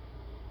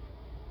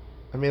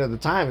 I mean at the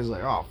time it's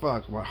like oh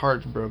fuck my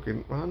heart's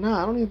broken. Well, no,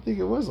 I don't even think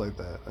it was like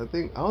that. I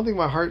don't think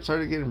my heart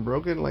started getting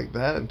broken like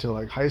that until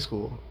like high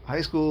school.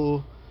 High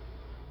school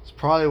is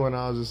probably when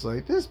I was just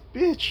like this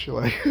bitch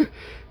like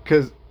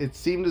because it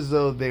seemed as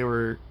though they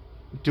were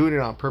doing it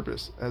on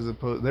purpose as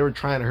opposed they were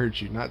trying to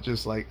hurt you, not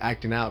just like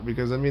acting out,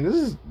 because I mean this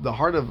is the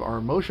heart of our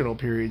emotional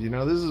period.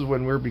 This is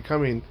when we're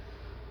going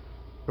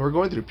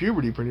through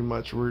puberty pretty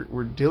much.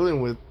 We're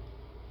dealing with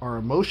our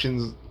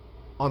emotions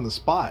on the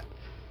spot.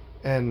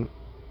 And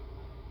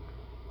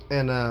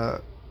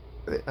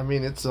I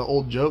mean, it's an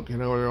old joke, you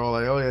know, where they're all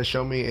like, "Oh yeah,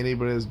 show me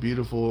anybody that's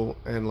beautiful,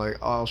 and like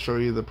I'll show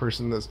you the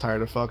person that's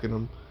tired of fucking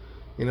them,"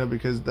 you know,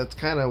 because that's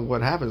kind of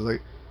what happens.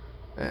 Like,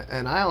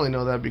 and I only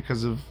know that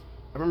because of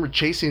I remember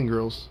chasing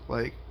girls,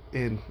 like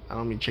in I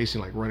don't mean chasing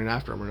like running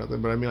after them or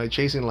nothing, but I mean like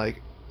chasing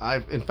like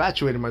I've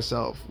infatuated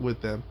myself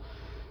with them,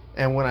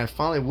 and when I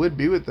finally would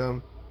be with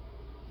them,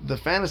 the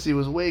fantasy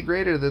was way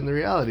greater than the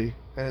reality,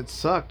 and it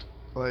sucked.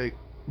 Like,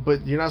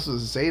 but you're not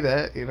supposed to say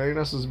that, you know. You're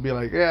not supposed to be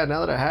like, yeah,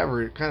 now that I have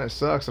her, it kind of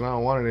sucks, and I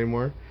don't want it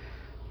anymore.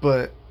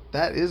 But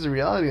that is the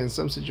reality in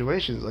some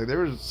situations. Like there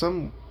was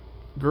some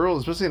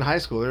girls, especially in high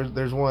school.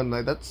 There's one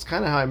like that's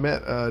kind of how I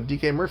met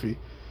DK Murphy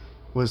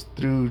was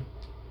through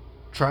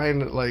trying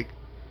to like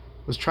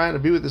was trying to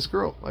be with this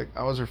girl. Like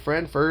I was her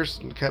friend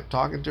first and kept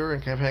talking to her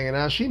and kept hanging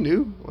out. She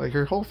knew, like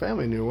her whole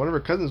family knew. One of her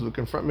cousins would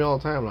confront me all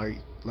the time, like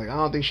I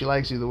don't think she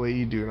likes you the way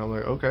you do. And I'm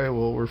like, okay,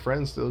 well we're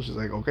friends still. She's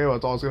like, okay, well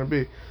that's all it's gonna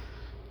be.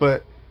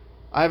 But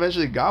I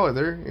eventually got with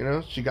her. You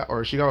know, she got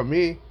with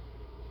me.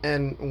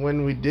 And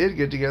when we did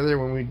get together,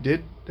 when we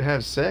did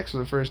have sex for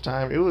the first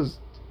time, it was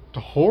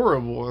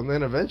horrible. And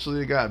then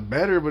eventually it got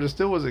better, but it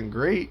still wasn't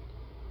great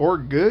or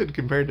good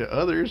compared to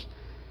others.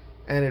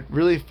 And it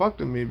really fucked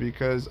with me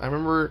because I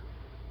remember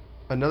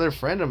another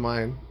friend of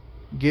mine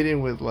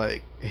getting with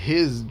like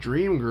his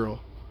dream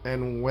girl,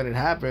 and when it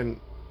happened,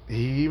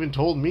 he even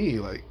told me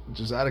like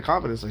just out of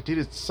confidence, like, dude,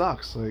 it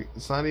sucks. Like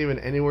it's not even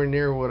anywhere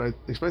near what I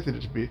expected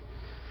it to be.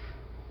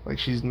 Like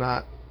she's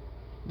not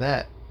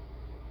that.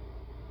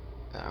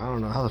 I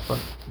don't know how the fuck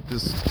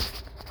this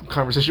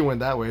conversation went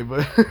that way,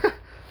 but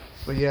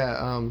but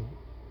yeah,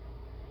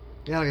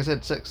 yeah, like I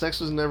said, sex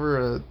was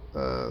never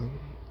a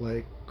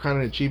like kind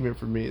of achievement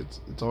for me.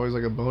 It's always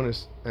like a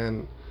bonus,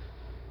 and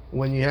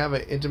when you have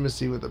an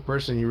intimacy with a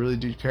person, you really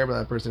do care about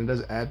that person. It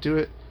does add to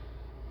it,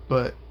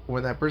 but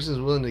when that person is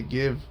willing to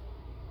give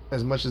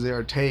as much as they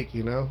are take,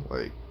 you know,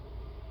 like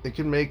it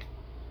can make,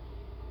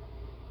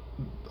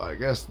 I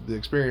guess, the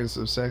experience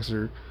of sex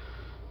or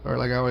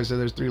like I always say,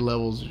 there's three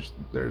levels.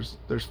 There's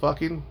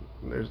fucking,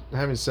 there's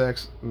having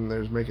sex, and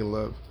there's making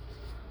love.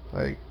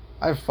 Like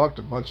I've fucked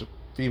a bunch of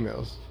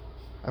females.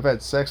 I've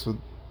had sex with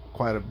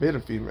quite a bit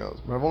of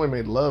females, but I've only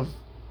made love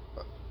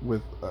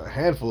with a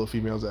handful of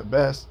females at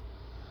best.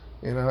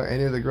 You know,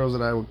 any of the girls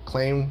that I would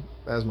claim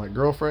as my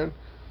girlfriend,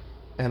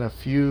 and a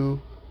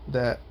few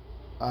that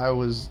I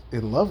was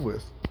in love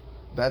with.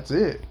 That's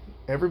it.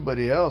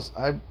 Everybody else,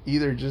 I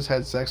either just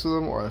had sex with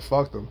them or I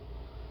fucked them.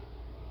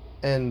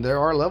 And there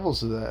are levels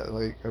to that.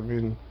 Like, I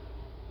mean,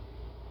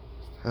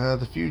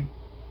 the few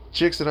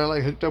chicks that I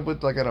like hooked up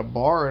with, like at a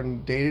bar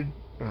and dated,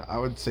 I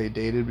would say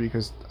dated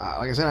because,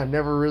 like I said, I've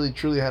never really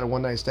truly had a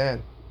one night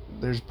stand.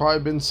 There's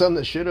probably been some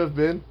that should have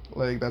been.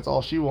 Like, that's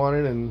all she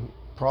wanted, and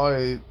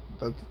probably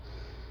that.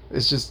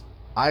 It's just,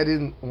 I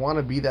didn't want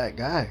to be that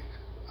guy.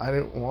 I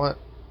didn't want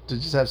to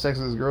just have sex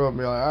with this girl and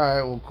be like, all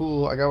right, well,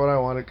 cool, I got what I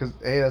wanted. Because,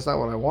 hey, that's not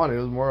what I wanted. It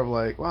was more of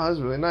like, wow, this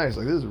is really nice.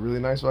 Like, this is a really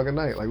nice fucking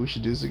night. Like, we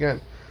should do this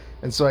again.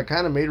 And so I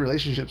kind of made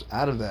relationships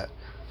out of that.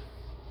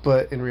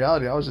 But in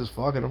reality, I was just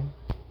fucking them.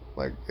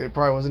 Like, it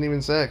probably wasn't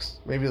even sex.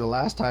 Maybe the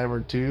last time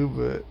or two,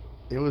 but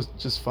it was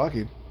just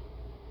fucking.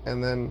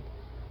 And then,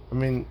 I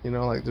mean, you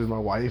know, like, there's my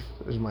wife,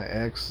 there's my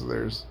ex,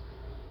 there's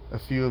a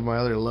few of my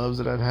other loves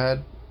that I've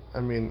had. I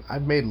mean,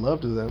 I've made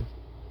love to them.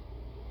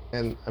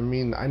 And, I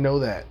mean, I know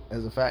that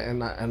as a fact.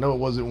 And I know it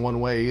wasn't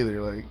one way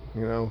either. Like,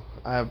 you know,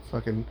 I have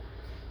fucking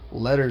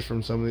letters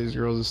from some of these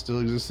girls that still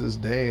exist to this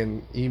day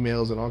and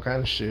emails and all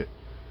kind of shit.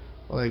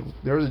 Like,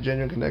 there was a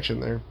genuine connection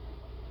there.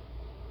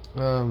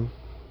 Um,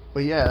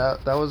 but yeah,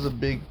 that was a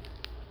big.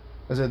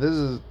 I said this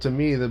is to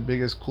me the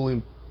biggest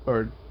cooling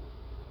or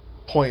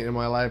point in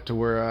my life to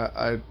where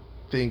I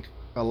think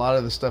a lot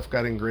of the stuff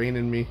got ingrained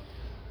in me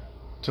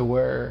to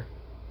where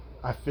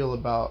I feel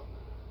about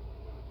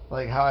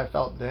like how I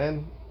felt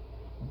then.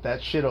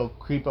 That shit'll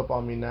creep up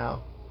on me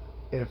now.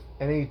 If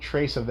any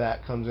trace of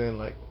that comes in,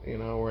 like you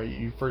know, where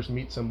you first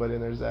meet somebody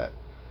and there's that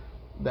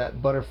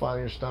butterfly in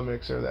your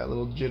stomachs or that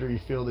little jittery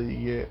feel that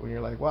you get when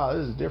you're like, wow,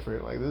 this is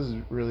different. Like, this is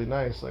really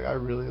nice. Like, I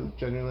really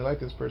genuinely like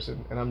this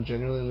person, and I'm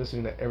genuinely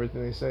listening to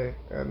everything they say.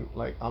 And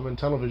like, I'm in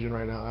tunnel vision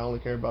right now. I only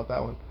care about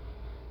that one.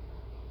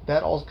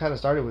 That all kind of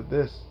started with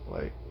this.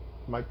 Like,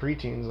 my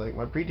preteens. Like,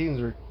 my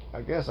preteens were,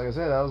 I guess, like I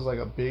said, that was like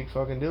a big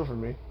fucking deal for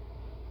me.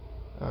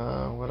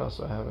 What else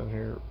do I have in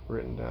here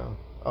written down?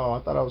 Oh, I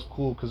thought I was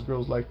cool because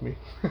girls liked me.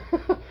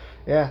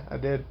 Yeah, I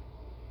did.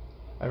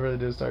 I really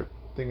did start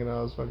thinking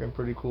I was fucking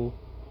pretty cool,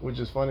 which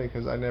is funny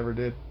because I never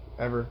did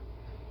ever.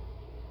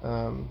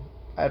 I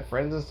had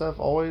friends and stuff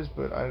always,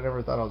 but I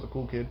never thought I was a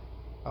cool kid.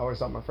 I always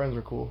thought my friends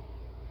were cool.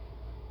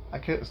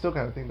 Still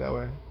kind of think that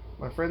way.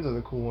 My friends are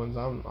the cool ones.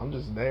 I'm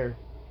just there,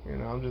 you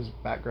know. I'm just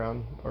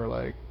background or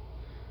like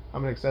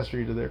I'm an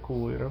accessory to their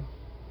cool, you know.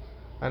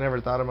 I never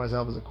thought of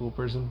myself as a cool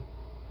person.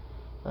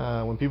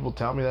 When people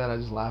tell me that, I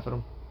just laugh at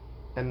them,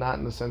 and not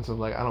in the sense of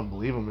like I don't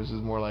believe them. It's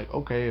just more like,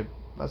 okay, if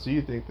that's what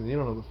you think, then you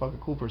don't know who the fuck a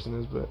cool person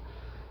is. But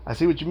I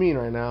see what you mean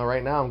right now.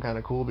 Right now, I'm kind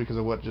of cool because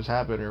of what just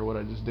happened or what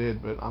I just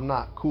did, but I'm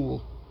not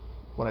cool.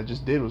 What I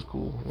just did was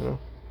cool, you know.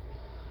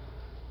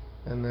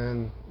 And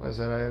then, like I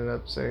said, I ended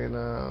up saying,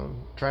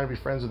 trying to be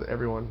friends with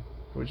everyone,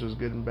 which was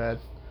good and bad.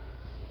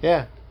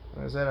 Yeah,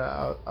 like I said,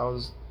 I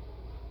was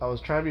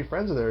trying to be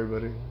friends with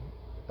everybody.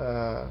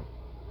 Uh,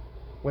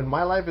 when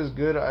my life is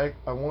good, I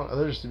want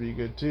others to be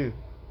good too.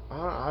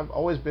 I've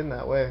always been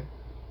that way.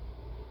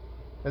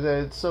 I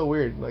said, it's so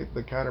weird. Like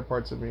the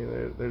counterparts of me,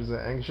 there's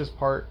the anxious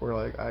part where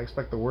like I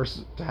expect the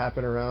worst to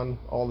happen around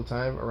all the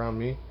time around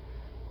me,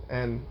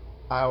 and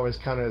I always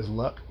count it as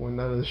luck when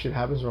none of this shit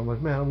happens. Where I'm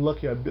like, man, I'm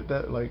lucky I bit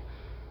that. Like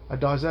I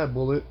dodged that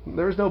bullet.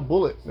 There was no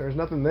bullet. There was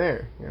nothing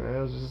there. You know,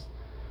 it was just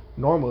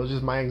normal. It was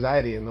just my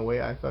anxiety and the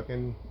way I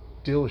fucking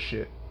deal with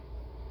shit.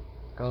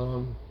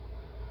 Um,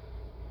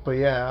 but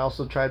yeah, I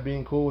also tried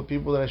being cool with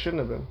people that I shouldn't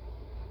have been,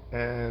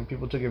 and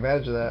people took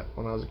advantage of that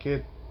when I was a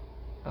kid.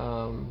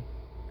 Um,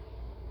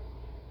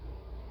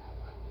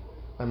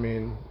 I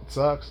mean, it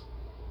sucks,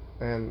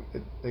 and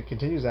it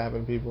continues to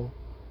happen to people,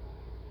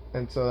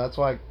 and so that's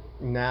why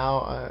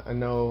now I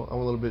know I'm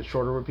a little bit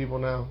shorter with people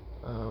now.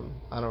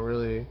 I don't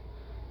really,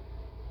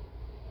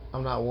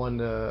 I'm not one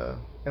to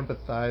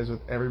empathize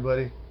with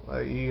everybody.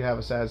 Like you have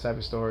a sad,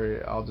 sappy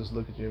story, I'll just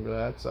look at you and be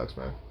like, that sucks,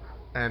 man.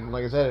 And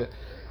like I said,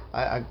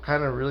 I'm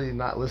kind of really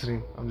not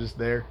listening. I'm just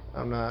there.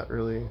 I'm not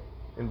really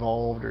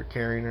involved or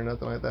caring or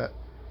nothing like that.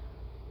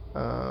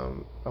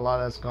 A lot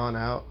of that's gone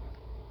out.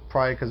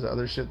 Probably because of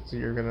other shit that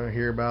you're gonna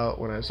hear about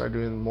when I start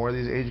doing more of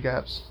these age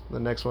gaps. The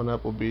next one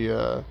up will be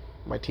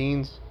my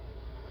teens,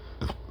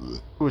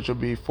 which will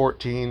be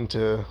 14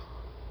 to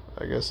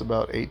I guess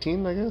about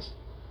 18. I guess.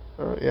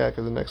 Yeah,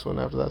 because the next one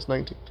after that's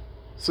 19.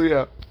 So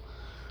yeah,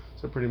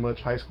 so pretty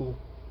much high school,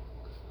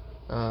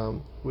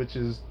 which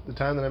is the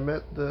time that I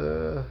met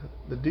the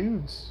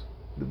dudes,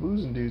 the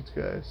boozing dudes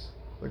guys,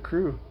 the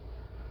crew.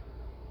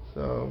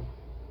 So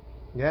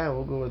yeah,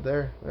 we'll go with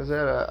there. As I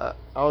said,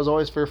 I was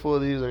always fearful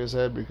of these, like I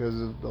said, because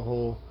of the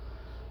whole.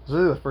 This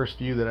is the first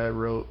few that I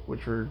wrote,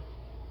 which were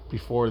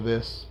before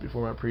this,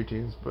 before my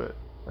preteens. But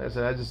like I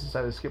said, I just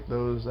decided to skip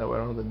those. That way I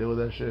don't have to deal with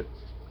that shit.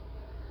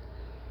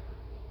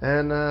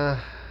 And I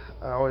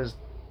always,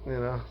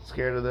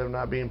 scared of them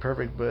not being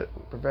perfect. But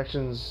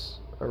perfection's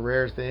a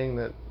rare thing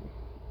that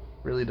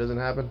really doesn't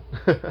happen.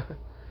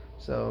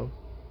 So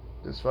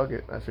just fuck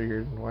it. I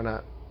figured, why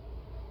not?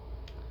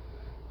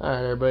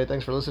 Alright, everybody,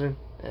 thanks for listening.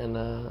 And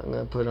I'm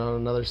going to put on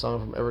another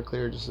song from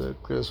Everclear just to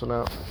clear this one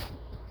out.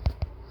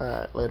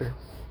 Alright, later.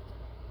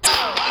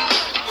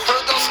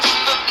 Heard those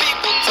stupid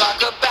people talk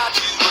about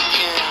you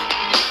again.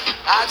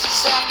 I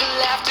just have to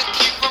laugh to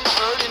keep from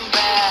hurting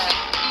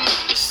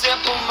bad.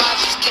 Simple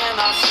minds just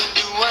cannot see